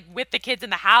connection like with the kids in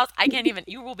the house, I can't even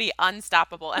you will be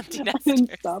unstoppable empty I didn't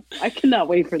nesters. stop. I cannot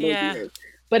wait for those Yeah. years.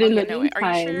 But Oh in yeah, the no. Are you sure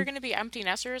you're meantime, going to be empty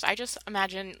nesters? I just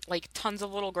imagine like tons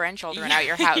of little grandchildren at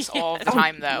your house all the Yes. oh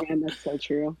time, though. man, that's so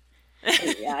true.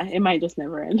 Yeah, it might just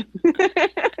never end.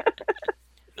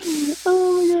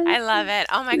 Oh my I love it.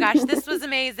 Oh my gosh, this was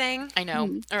amazing. I know.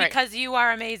 gosh. All right. Because you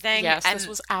are amazing Yes, this and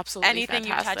was absolutely anything you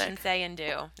touch and fantastic. say and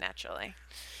do, naturally.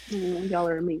 Y'all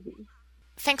are amazing.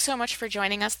 Thanks so much for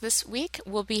joining us this week.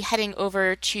 We'll be heading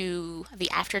over to the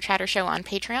After Chatter show on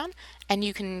Patreon, and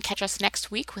you can catch us next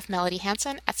week with Melody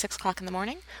Hanson at 6 o'clock in the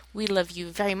morning. We love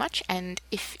you very much, and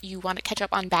if you want to catch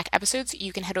up on back episodes,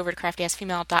 you can head over to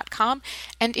craftyasfemale.com.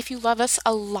 And if you love us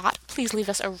a lot, please leave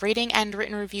us a rating and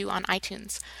written review on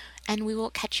iTunes. And we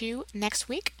will catch you next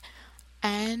week,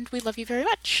 and we love you very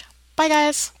much. Bye,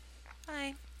 guys.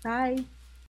 Bye. Bye.